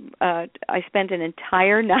had, I spent an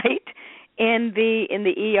entire night in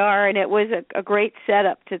the ER, and it was a great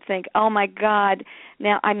setup to think, oh my God,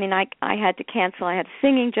 now, I mean, I had to cancel. I had a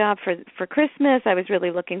singing job for Christmas. I was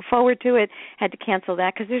really looking forward to it. Had to cancel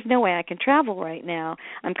that because there's no way I can travel right now.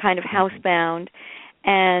 I'm kind of housebound,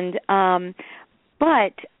 and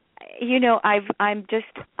but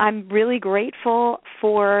I'm really grateful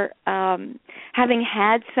for having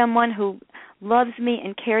had someone who loves me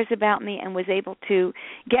and cares about me and was able to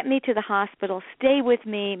get me to the hospital, stay with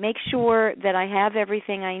me, make sure that I have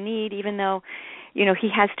everything I need, even though, he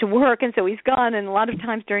has to work and so he's gone. And a lot of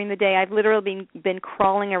times during the day I've literally been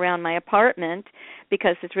crawling around my apartment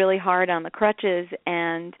because it's really hard on the crutches,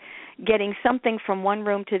 and getting something from one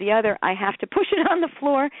room to the other, I have to push it on the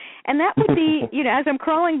floor, and that would be, as I'm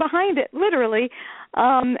crawling behind it, literally.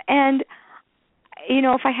 And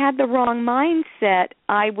if I had the wrong mindset,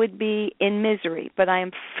 I would be in misery. But I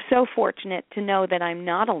am so fortunate to know that I'm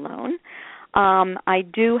not alone. I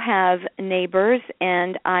do have neighbors,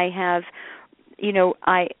 and I have,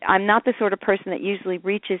 I'm not the sort of person that usually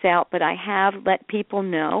reaches out, but I have let people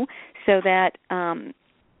know so that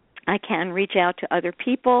I can reach out to other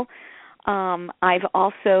people. I'm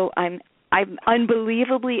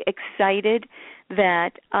unbelievably excited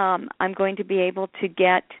that I'm going to be able to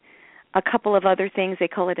get a couple of other things. They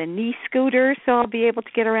call it a knee scooter, so I'll be able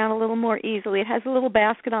to get around a little more easily. It has a little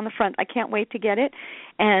basket on the front. I can't wait to get it.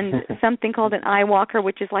 And something called an eye walker,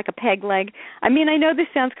 which is like a peg leg. I mean, I know this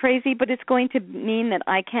sounds crazy, but it's going to mean that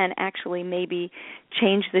I can actually maybe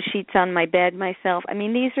change the sheets on my bed myself. I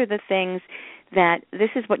mean, these are the things that this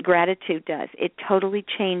is what gratitude does. It totally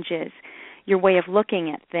changes your way of looking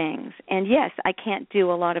at things. And yes, I can't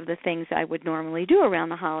do a lot of the things I would normally do around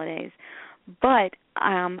the holidays, but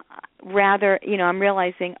rather, I'm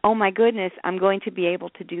realizing, oh my goodness, I'm going to be able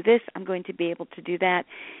to do this, I'm going to be able to do that,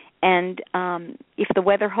 and if the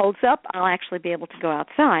weather holds up, I'll actually be able to go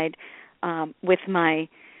outside with my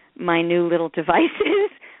new little devices,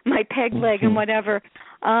 my peg leg and whatever,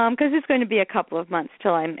 because it's going to be a couple of months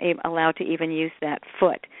till I'm allowed to even use that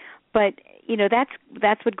foot. But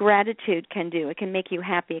that's what gratitude can do. It can make you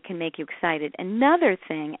happy. It can make you excited. Another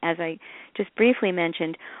thing, as I just briefly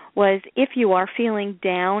mentioned, was if you are feeling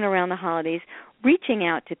down around the holidays, reaching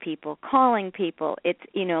out to people, calling people. It's,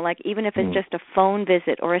 like even if it's just a phone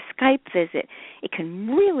visit or a Skype visit, it can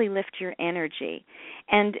really lift your energy.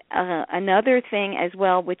 And another thing as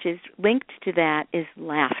well, which is linked to that, is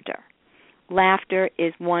laughter. Laughter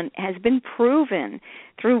has been proven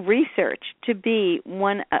through research to be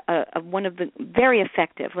one of the very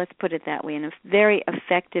effective, let's put it that way, and a very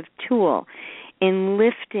effective tool in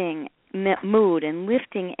lifting mood and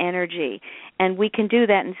lifting energy. And we can do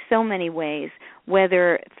that in so many ways,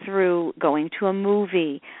 whether through going to a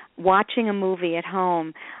movie, watching a movie at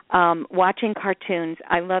home, watching cartoons.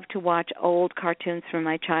 I love to watch old cartoons from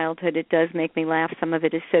my childhood. It does make me laugh. Some of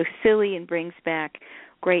it is so silly and brings back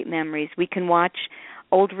great memories. We can watch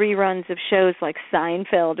old reruns of shows like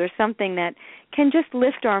Seinfeld or something that can just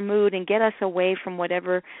lift our mood and get us away from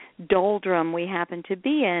whatever doldrum we happen to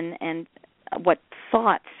be in and what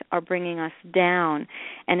thoughts are bringing us down.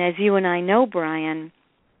 And as you and I know, Brian,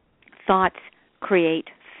 thoughts create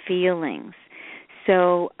feelings.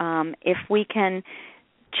 So if we can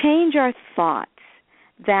change our thoughts,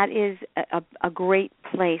 that is a great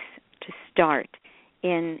place to start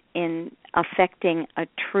in affecting a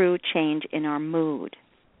true change in our mood.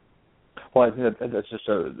 Well, I think that's just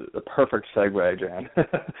a perfect segue, Jan,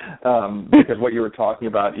 because what you were talking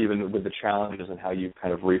about, even with the challenges and how you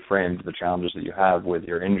kind of reframed the challenges that you have with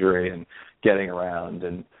your injury and getting around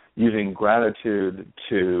and using gratitude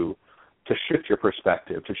to shift your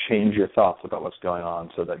perspective, to change your thoughts about what's going on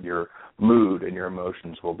so that your mood and your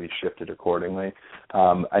emotions will be shifted accordingly.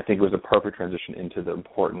 I think it was a perfect transition into the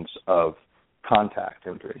importance of contact,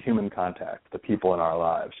 human contact, the people in our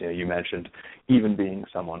lives. You mentioned even being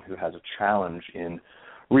someone who has a challenge in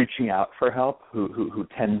reaching out for help, who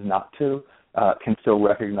tends not to, can still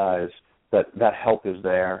recognize that help is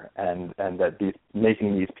there and that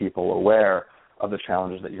making these people aware of the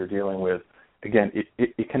challenges that you're dealing with, again,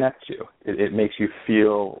 it connects you. It makes you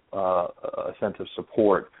feel a sense of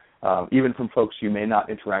support, even from folks you may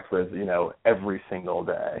not interact with, every single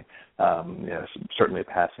day, certainly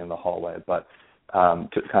passing in the hallway, but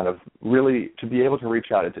to kind of really to be able to reach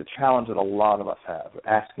out. It's a challenge that a lot of us have,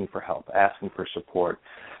 asking for help, asking for support,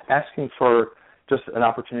 asking for just an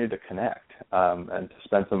opportunity to connect and to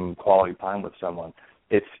spend some quality time with someone.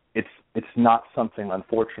 It's not something,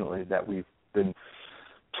 unfortunately, that we've been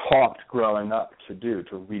taught growing up to do,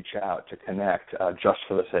 to reach out, to connect just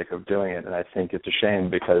for the sake of doing it. And I think it's a shame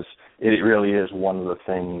because it really is one of the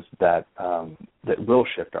things that will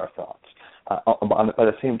shift our thoughts. By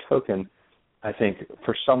the same token, I think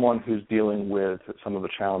for someone who's dealing with some of the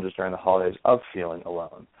challenges during the holidays of feeling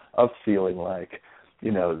alone, of feeling like,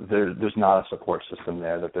 there's not a support system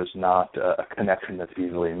there, that there's not a connection that's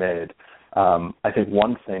easily made, I think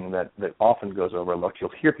one thing that often goes overlooked,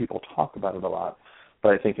 you'll hear people talk about it a lot,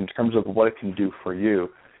 but I think in terms of what it can do for you,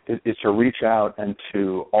 is to reach out and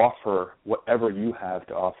to offer whatever you have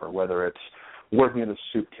to offer, whether it's working at a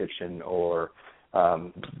soup kitchen or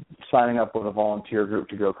signing up with a volunteer group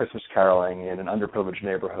to go Christmas caroling in an underprivileged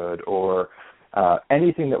neighborhood, or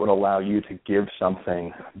anything that would allow you to give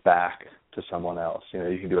something back to someone else.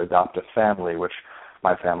 You can do Adopt a Family, which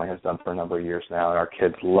my family has done for a number of years now, and our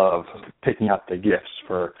kids love picking up the gifts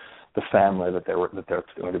for the family that they're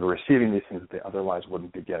going to be receiving these things that they otherwise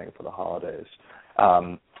wouldn't be getting for the holidays.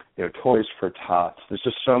 Toys for Tots. There's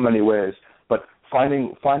just so many ways, but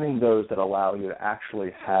finding those that allow you to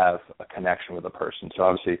actually have a connection with a person. So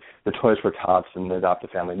obviously the Toys for Tots and the Adopt a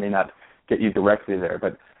Family may not get you directly there,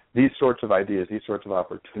 but these sorts of ideas, these sorts of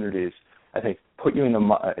opportunities, I think put you in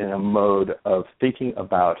a mode of thinking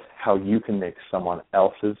about how you can make someone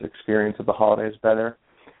else's experience of the holidays better.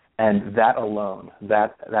 And that alone,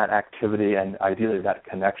 that activity and ideally that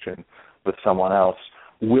connection with someone else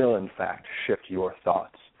will, in fact, shift your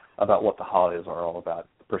thoughts about what the holidays are all about,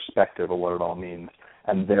 the perspective of what it all means,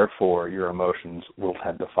 and therefore your emotions will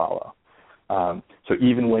tend to follow. So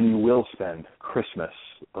even when you will spend Christmas,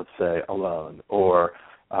 let's say, alone, or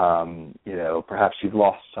perhaps you've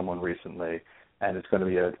lost someone recently, and it's going to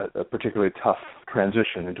be a particularly tough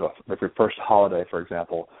transition into your first holiday, for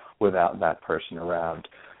example, without that person around.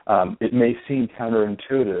 It may seem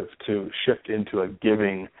counterintuitive to shift into a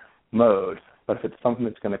giving mode, but if it's something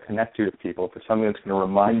that's going to connect you to people, if it's something that's going to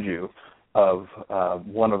remind you of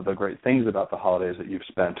one of the great things about the holidays that you've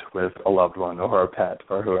spent with a loved one or a pet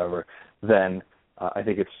or whoever, then I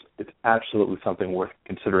think it's absolutely something worth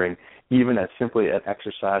considering, even as simply an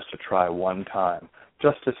exercise to try one time,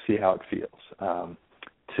 just to see how it feels,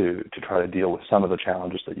 to try to deal with some of the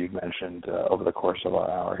challenges that you've mentioned over the course of our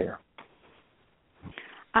hour here.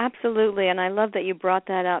 Absolutely, and I love that you brought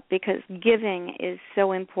that up, because giving is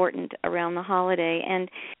so important around the holiday. And,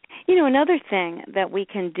 another thing that we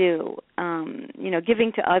can do,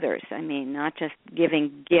 giving to others, not just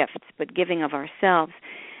giving gifts, but giving of ourselves.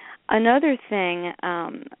 Another thing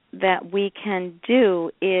that we can do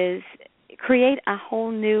is create a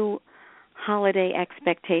whole new holiday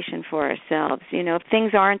expectation for ourselves. If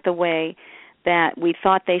things aren't the way that we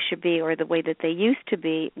thought they should be or the way that they used to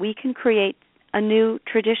be, we can create a new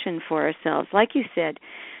tradition for ourselves. Like you said,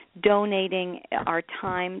 donating our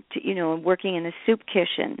time to, working in a soup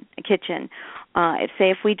kitchen.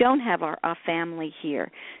 If we don't have our family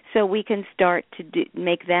here, so we can start to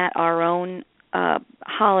make that our own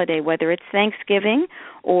holiday, whether it's Thanksgiving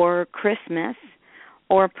or Christmas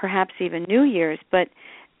or perhaps even New Year's, but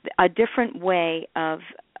a different way of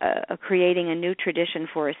creating a new tradition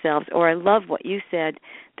for ourselves. Or I love what you said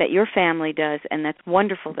that your family does, and that's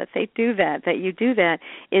wonderful that they do that you do that,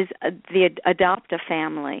 is the adopt a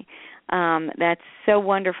family. That's so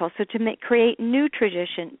wonderful. So to create new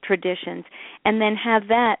traditions and then have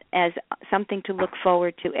that as something to look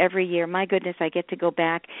forward to every year. My goodness, I get to go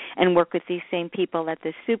back and work with these same people at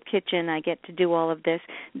the soup kitchen. I get to do all of this.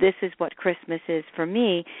 This is what Christmas is for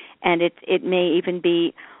me, and it may even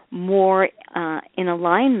be more in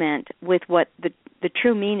alignment with what the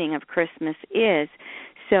true meaning of Christmas is.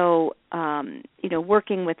 So,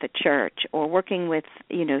 working with the church or working with,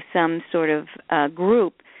 some sort of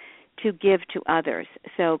group to give to others.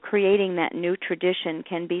 So creating that new tradition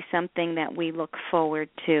can be something that we look forward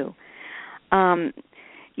to.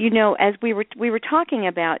 As we were talking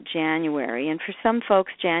about January, and for some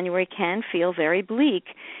folks, January can feel very bleak,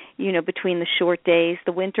 between the short days,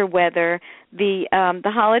 the winter weather, the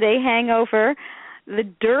holiday hangover, the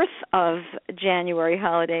dearth of January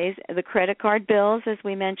holidays, the credit card bills, as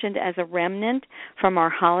we mentioned, as a remnant from our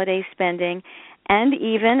holiday spending, and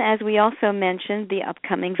even, as we also mentioned, the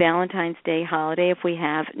upcoming Valentine's Day holiday if we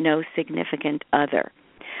have no significant other.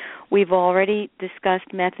 We've already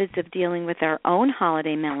discussed methods of dealing with our own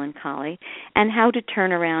holiday melancholy and how to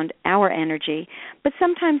turn around our energy, but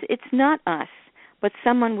sometimes it's not us, but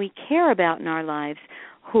someone we care about in our lives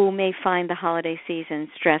who may find the holiday season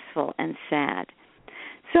stressful and sad.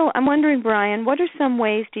 So I'm wondering, Brian, what are some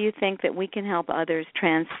ways do you think that we can help others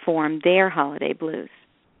transform their holiday blues?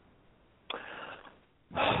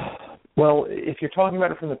 Well, if you're talking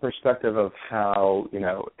about it from the perspective of how,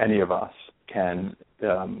 any of us can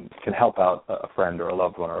help out a friend or a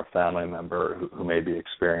loved one or a family member who may be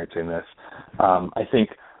experiencing this, I think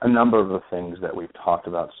a number of the things that we've talked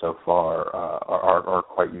about so far are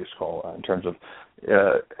quite useful in terms of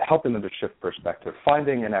helping them to shift perspective,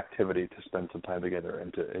 finding an activity to spend some time together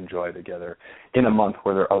and to enjoy together in a month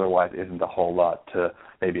where there otherwise isn't a whole lot to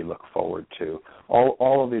maybe look forward to.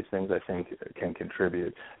 All of these things, I think, can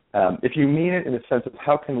contribute. If you mean it in the sense of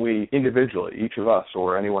how can we individually, each of us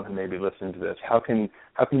or anyone who may be listening to this, how can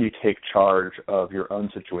you take charge of your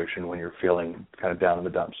own situation when you're feeling kind of down in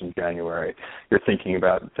the dumps in January? You're thinking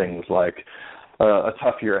about things like a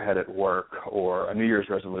tough year ahead at work or a New Year's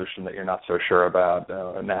resolution that you're not so sure about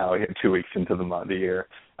now 2 weeks into the year.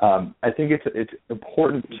 I think it's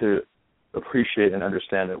important to appreciate and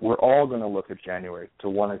understand that we're all going to look at January to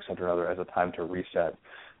one extent or another as a time to reset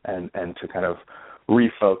and to kind of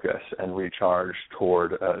refocus and recharge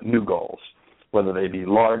toward new goals, whether they be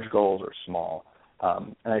large goals or small.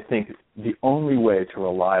 And I think the only way to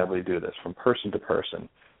reliably do this from person to person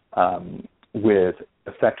with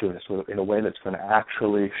effectiveness, in a way that's going to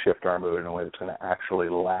actually shift our mood, in a way that's going to actually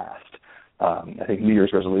last. I think New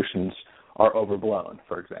Year's resolutions are overblown,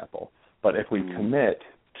 for example. But if we commit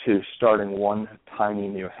to starting one tiny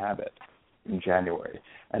new habit in January,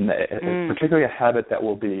 and particularly a habit that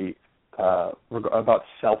will be about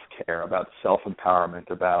self-care, about self-empowerment,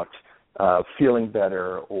 about feeling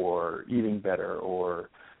better or eating better or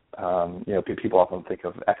People often think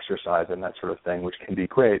of exercise and that sort of thing, which can be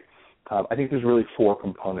great. I think there's really 4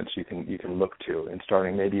 components you can look to in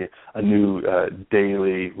starting maybe a new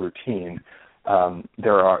daily routine.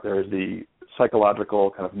 There's the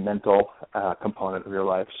psychological, kind of mental component of your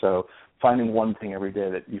life. So finding one thing every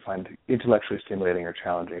day that you find intellectually stimulating or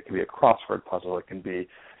challenging. It can be a crossword puzzle. It can be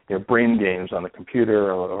brain games on the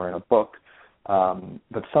computer or in a book.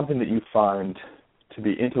 But something that you find to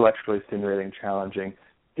be intellectually stimulating, challenging,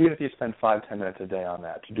 even if you spend 5-10 minutes a day on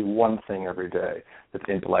that, to do one thing every day that's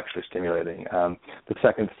intellectually stimulating. The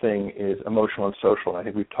second thing is emotional and social. And I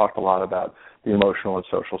think we've talked a lot about the emotional and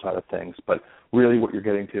social side of things, but really what you're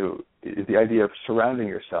getting to is the idea of surrounding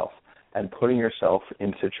yourself and putting yourself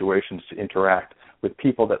in situations to interact with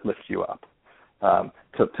people that lift you up.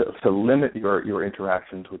 To limit your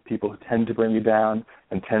interactions with people who tend to bring you down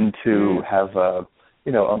and tend to have a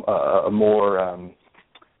more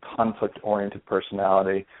conflict-oriented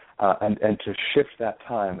personality, and to shift that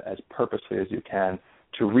time as purposely as you can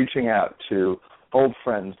to reaching out to old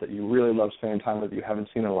friends that you really love spending time with, you haven't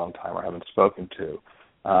seen in a long time or haven't spoken to,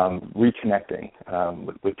 reconnecting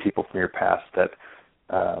with people from your past that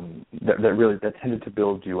tended to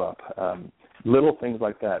build you up. Little things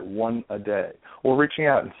like that, one a day, or reaching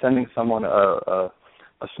out and sending someone a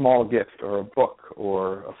small gift or a book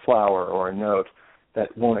or a flower or a note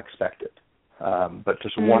that won't expect it. But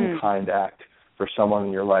just one kind act for someone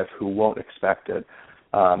in your life who won't expect it.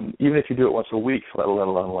 Even if you do it once a week, let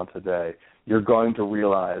alone once a day, you're going to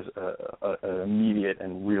realize an immediate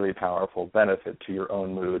and really powerful benefit to your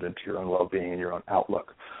own mood and to your own well-being and your own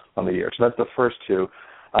outlook on the year. So that's the first 2.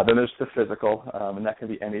 Then there's the physical, and that can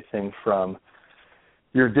be anything from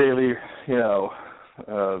your daily,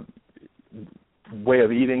 way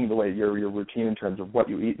of eating, the way your routine in terms of what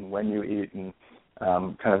you eat and when you eat, and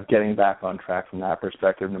kind of getting back on track from that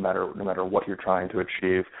perspective, no matter what you're trying to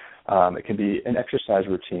achieve. It can be an exercise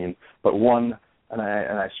routine, but one, and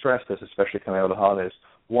I stress this, especially coming out of the holidays,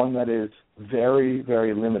 one that is very,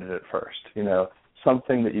 very limited at first.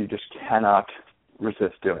 Something that you just cannot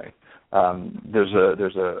resist doing. There's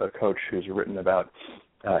a coach who's written about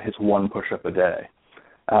his one push-up a day,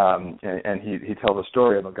 and he tells a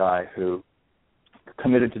story of a guy who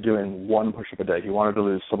committed to doing one push-up a day. He wanted to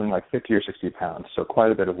lose something like 50 or 60 pounds, so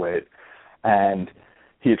quite a bit of weight. And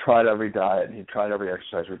he had tried every diet, and he tried every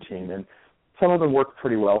exercise routine, and some of them worked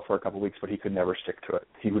pretty well for a couple of weeks, but he could never stick to it.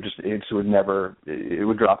 It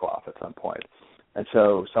would drop off at some point. And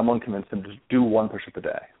so someone convinced him to do one push-up a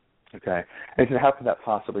day. Okay? And he said, how could that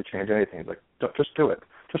possibly change anything? He's like, just do it.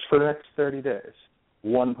 Just for the next 30 days.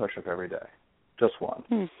 One push-up every day. Just one.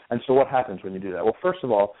 And so what happens when you do that? Well, first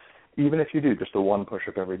of all, even if you do just a one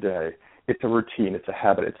push-up every day, it's a routine, it's a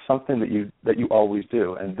habit, it's something that you always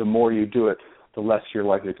do. And the more you do it, the less you're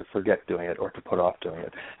likely to forget doing it or to put off doing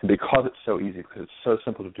it. And because it's so easy, because it's so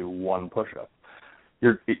simple to do one push-up,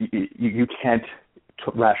 you can't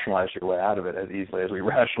rationalize your way out of it as easily as we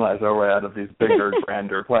rationalize our way out of these bigger,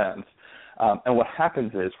 grander plans. And what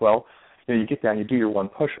happens is, you get down, you do your one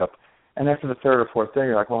push-up, and after the third or fourth day,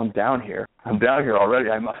 you're like, well, I'm down here already.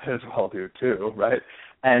 I might as well do 2, right?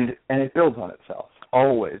 And it builds on itself,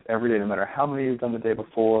 always, every day, no matter how many you've done the day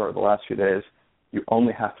before or the last few days, you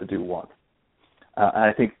only have to do one. And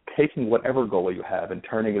I think taking whatever goal you have and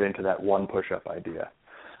turning it into that one push-up idea,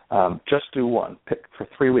 just do one. Pick for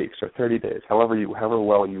 3 weeks or 30 days, however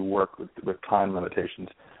well you work with time limitations.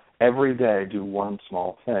 Every day, do one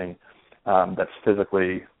small thing that's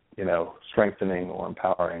physically, strengthening or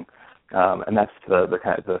empowering, and that's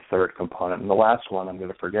the third component. And the last one, I'm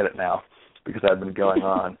going to forget it now because I've been going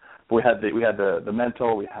on. But we had the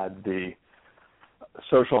mental, we had the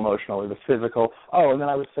social, emotional, the physical. Oh, and then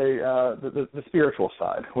I would say the spiritual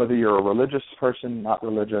side. Whether you're a religious person, not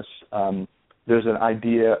religious, there's an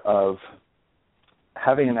idea of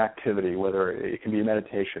having an activity, whether it can be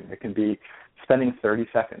meditation, it can be spending 30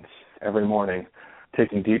 seconds every morning,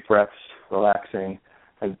 taking deep breaths, relaxing,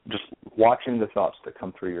 and just watching the thoughts that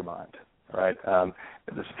come through your mind. Right?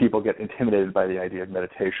 People get intimidated by the idea of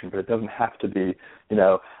meditation, but it doesn't have to be,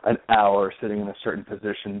 an hour sitting in a certain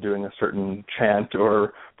position doing a certain chant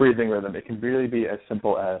or breathing rhythm. It can really be as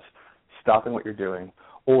simple as stopping what you're doing,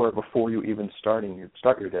 or before you even start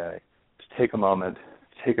your day, to take a moment,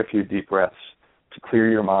 take a few deep breaths, to clear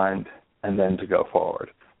your mind, and then to go forward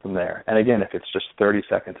from there. And again, if it's just 30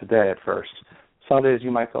 seconds a day at first, some days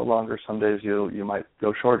you might go longer, some days you might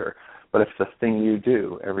go shorter. But if it's a thing you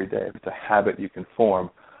do every day, if it's a habit you can form,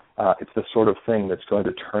 it's the sort of thing that's going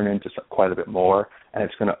to turn into quite a bit more, and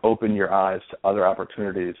it's going to open your eyes to other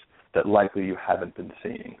opportunities that likely you haven't been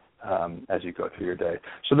seeing. as you go through your day.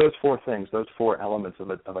 So those four things, those four elements of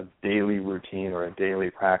a daily routine or a daily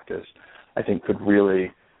practice, I think could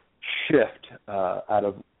really shift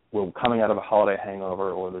coming out of a holiday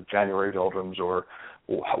hangover or the January doldrums or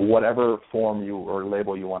whatever form or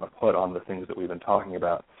label you want to put on the things that we've been talking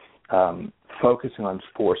about. Focusing on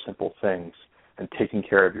four simple things and taking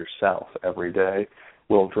care of yourself every day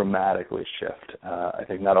will dramatically shift, I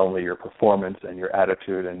think, not only your performance and your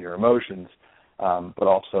attitude and your emotions, but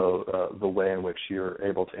also the way in which you're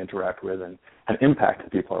able to interact with and impact the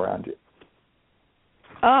people around you.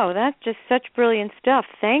 Oh, that's just such brilliant stuff.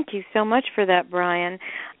 Thank you so much for that, Brian.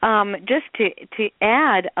 Just to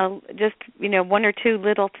add one or two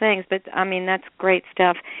little things, but I mean that's great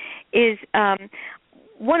stuff. Is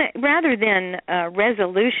rather than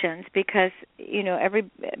resolutions, because every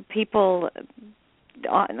people,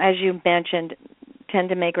 as you mentioned, tend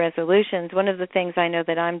to make resolutions. One of the things I know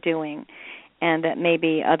that I'm doing, and that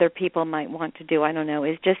maybe other people might want to do, I don't know,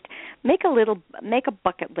 is just make a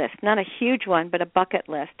bucket list. Not a huge one, but a bucket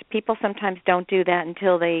list. People sometimes don't do that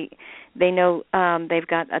until they know they've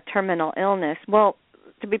got a terminal illness. Well,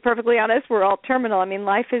 to be perfectly honest, we're all terminal. I mean,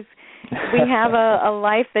 we have a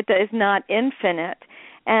life that is not infinite.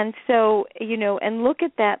 And so, and look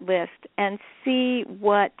at that list and see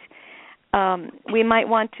what we might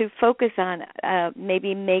want to focus on,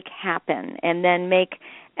 maybe make happen, and then make,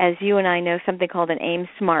 as you and I know, something called an AIM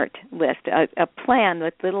SMART list, a plan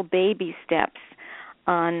with little baby steps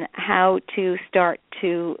on how to start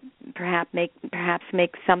to perhaps make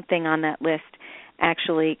something on that list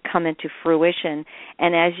actually come into fruition.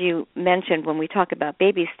 And as you mentioned, when we talk about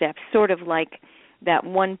baby steps, sort of like that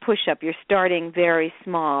one push-up, you're starting very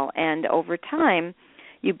small, and over time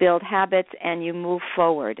you build habits and you move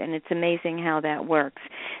forward, and it's amazing how that works.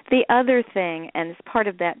 The other thing, and it's part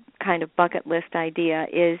of that kind of bucket list idea,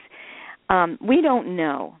 is we don't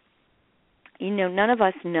know. None of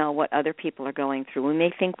us know what other people are going through. We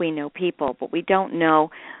may think we know people, but we don't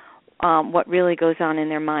know what really goes on in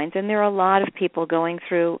their minds. And there are a lot of people going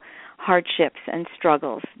through hardships and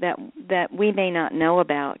struggles that we may not know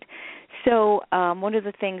about. So one of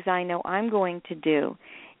the things I know I'm going to do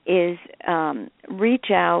is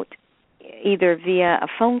reach out either via a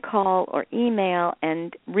phone call or email,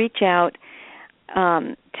 and reach out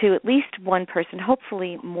to at least one person,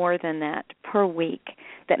 hopefully more than that, per week,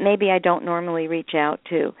 that maybe I don't normally reach out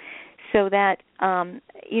to, so that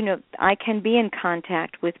I can be in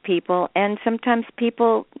contact with people. And sometimes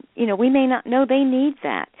people, we may not know they need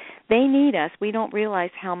that. They need us. We don't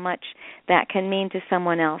realize how much that can mean to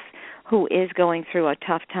someone else who is going through a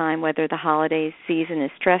tough time, whether the holiday season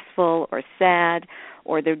is stressful or sad,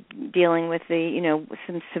 or they're dealing with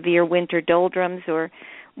some severe winter doldrums or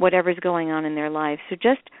whatever's going on in their lives. So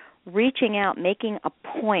just reaching out, making a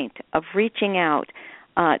point of reaching out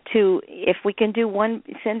to, if we can do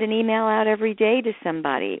send an email out every day to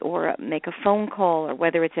somebody, or make a phone call, or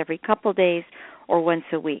whether it's every couple days or once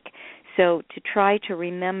a week. So to try to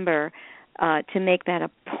remember to make that a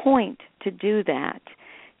point to do that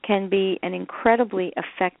can be an incredibly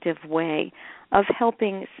effective way of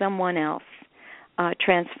helping someone else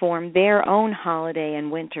transform their own holiday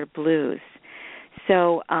and winter blues.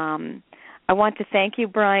 So I want to thank you,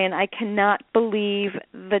 Brian. I cannot believe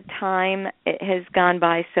the time has gone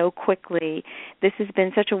by so quickly. This has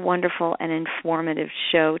been such a wonderful and informative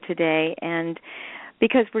show today, and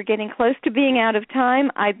because we're getting close to being out of time,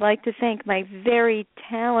 I'd like to thank my very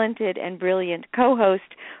talented and brilliant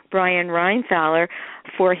co-host, Brian Reinthaler,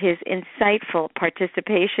 for his insightful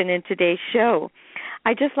participation in today's show.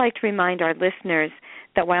 I'd just like to remind our listeners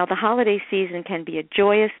that while the holiday season can be a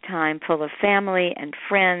joyous time full of family and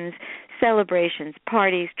friends, celebrations,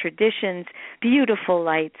 parties, traditions, beautiful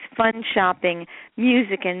lights, fun shopping,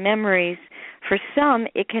 music, and memories, for some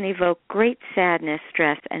it can evoke great sadness,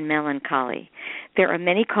 stress, and melancholy. There are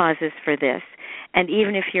many causes for this, and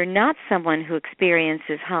even if you're not someone who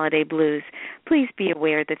experiences holiday blues, please be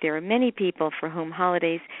aware that there are many people for whom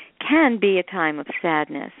holidays can be a time of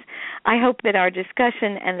sadness. I hope that our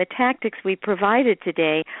discussion and the tactics we provided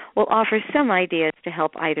today will offer some ideas to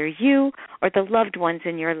help either you or the loved ones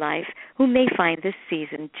in your life who may find this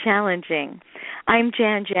season challenging. I'm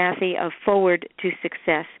Jan Jaffe of Forward to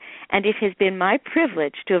Success, and it has been my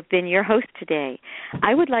privilege to have been your host today.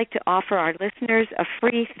 I would like to offer our listeners a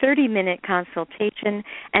free 30-minute consultation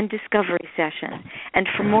and discovery session. And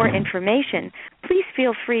for more information, please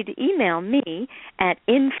feel free to email me at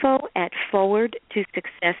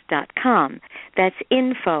info@forwardtosuccess.com. That's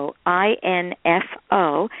info,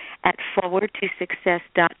 INFO,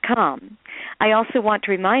 @forwardtosuccess.com. I also want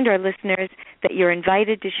to remind our listeners that you're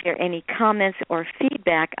invited to share any comments or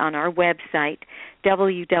feedback on our website,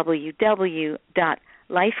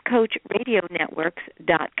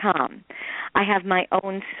 www.lifecoachradionetworks.com. I have my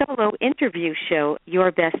own solo interview show,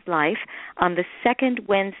 Your Best Life, on the second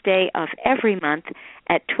Wednesday of every month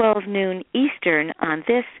at 12 noon Eastern on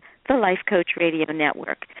the Life Coach Radio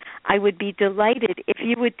Network. I would be delighted if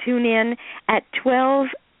you would tune in at 12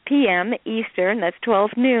 p.m. Eastern, that's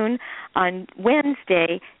 12 noon, on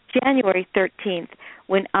Wednesday, January 13th,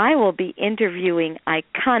 when I will be interviewing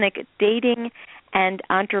iconic dating and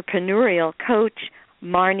entrepreneurial coach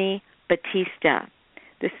Marnie Batista.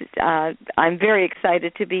 I'm very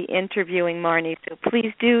excited to be interviewing Marnie, so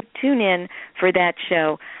please do tune in for that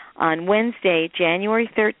show on Wednesday, January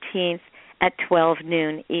 13th at 12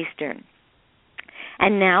 noon Eastern.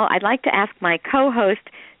 And now I'd like to ask my co-host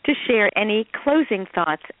to share any closing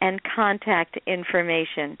thoughts and contact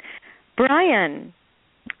information. Brian.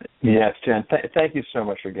 Yes, Jen, thank you so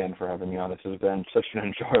much again for having me on. This has been such an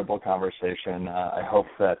enjoyable conversation. I hope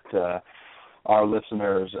that our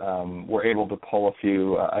listeners were able to pull a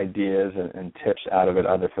few ideas and tips out of it,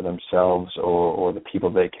 either for themselves or the people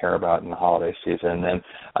they care about in the holiday season. And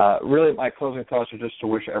really, my closing thoughts are just to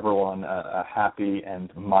wish everyone a happy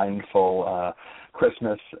and mindful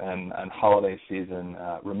Christmas and holiday season.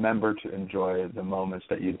 Remember to enjoy the moments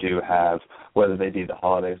that you do have, whether they be the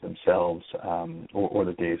holidays themselves or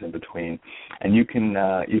the days in between. And you can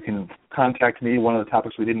contact me. One of the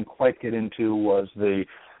topics we didn't quite get into was the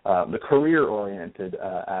career-oriented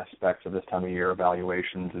aspects of this time of year,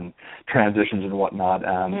 evaluations and transitions and whatnot.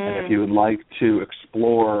 And if you would like to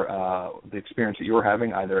explore the experience that you're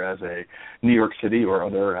having, either as a New York City or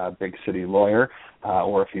other big city lawyer,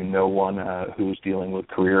 or if you know one who's dealing with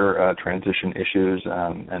career transition issues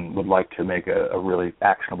and would like to make a really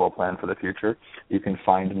actionable plan for the future, you can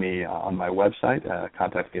find me on my website.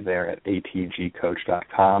 Contact me there at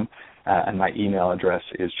atgcoach.com. And my email address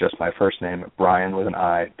is just my first name, Brian with an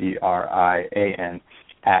I, BRIAN,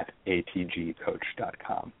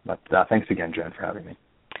 @atgcoach.com. But thanks again, Jen, for having me.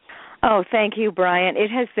 Oh, thank you, Brian. It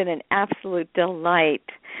has been an absolute delight.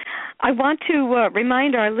 I want to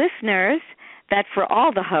remind our listeners that for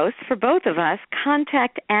all the hosts, for both of us,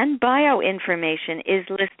 contact and bio information is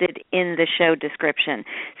listed in the show description.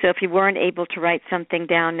 So if you weren't able to write something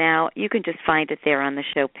down now, you can just find it there on the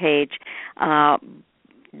show page,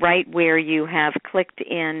 right where you have clicked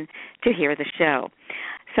in to hear the show.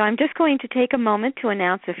 So I'm just going to take a moment to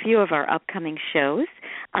announce a few of our upcoming shows.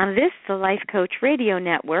 On the Life Coach Radio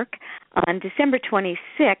Network, on December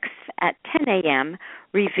 26th at 10 a.m.,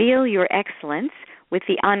 Reveal Your Excellence with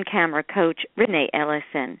the on-camera coach Renee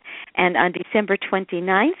Ellison. And on December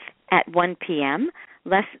 29th at 1 p.m.,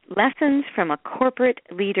 Lessons from a Corporate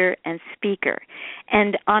Leader and Speaker.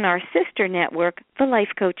 And on our sister network, the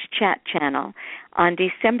Life Coach Chat Channel, on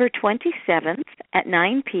December 27th at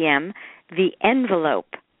 9 p.m., The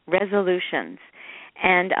Envelope, Resolutions.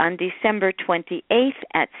 And on December 28th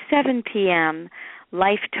at 7 p.m.,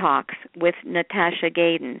 Life Talks with Natasha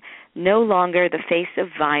Gaden, No Longer the Face of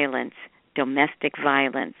Violence, Domestic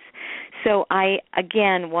Violence. So I,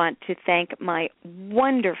 again, want to thank my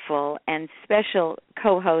wonderful and special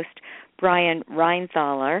co-host, Brian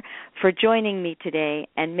Reinthaler, for joining me today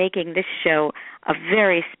and making this show a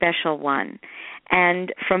very special one.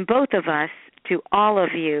 And from both of us to all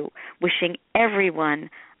of you, wishing everyone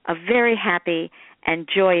a very happy and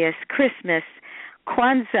joyous Christmas,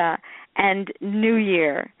 Kwanzaa, and New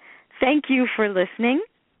Year. Thank you for listening.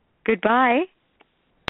 Goodbye.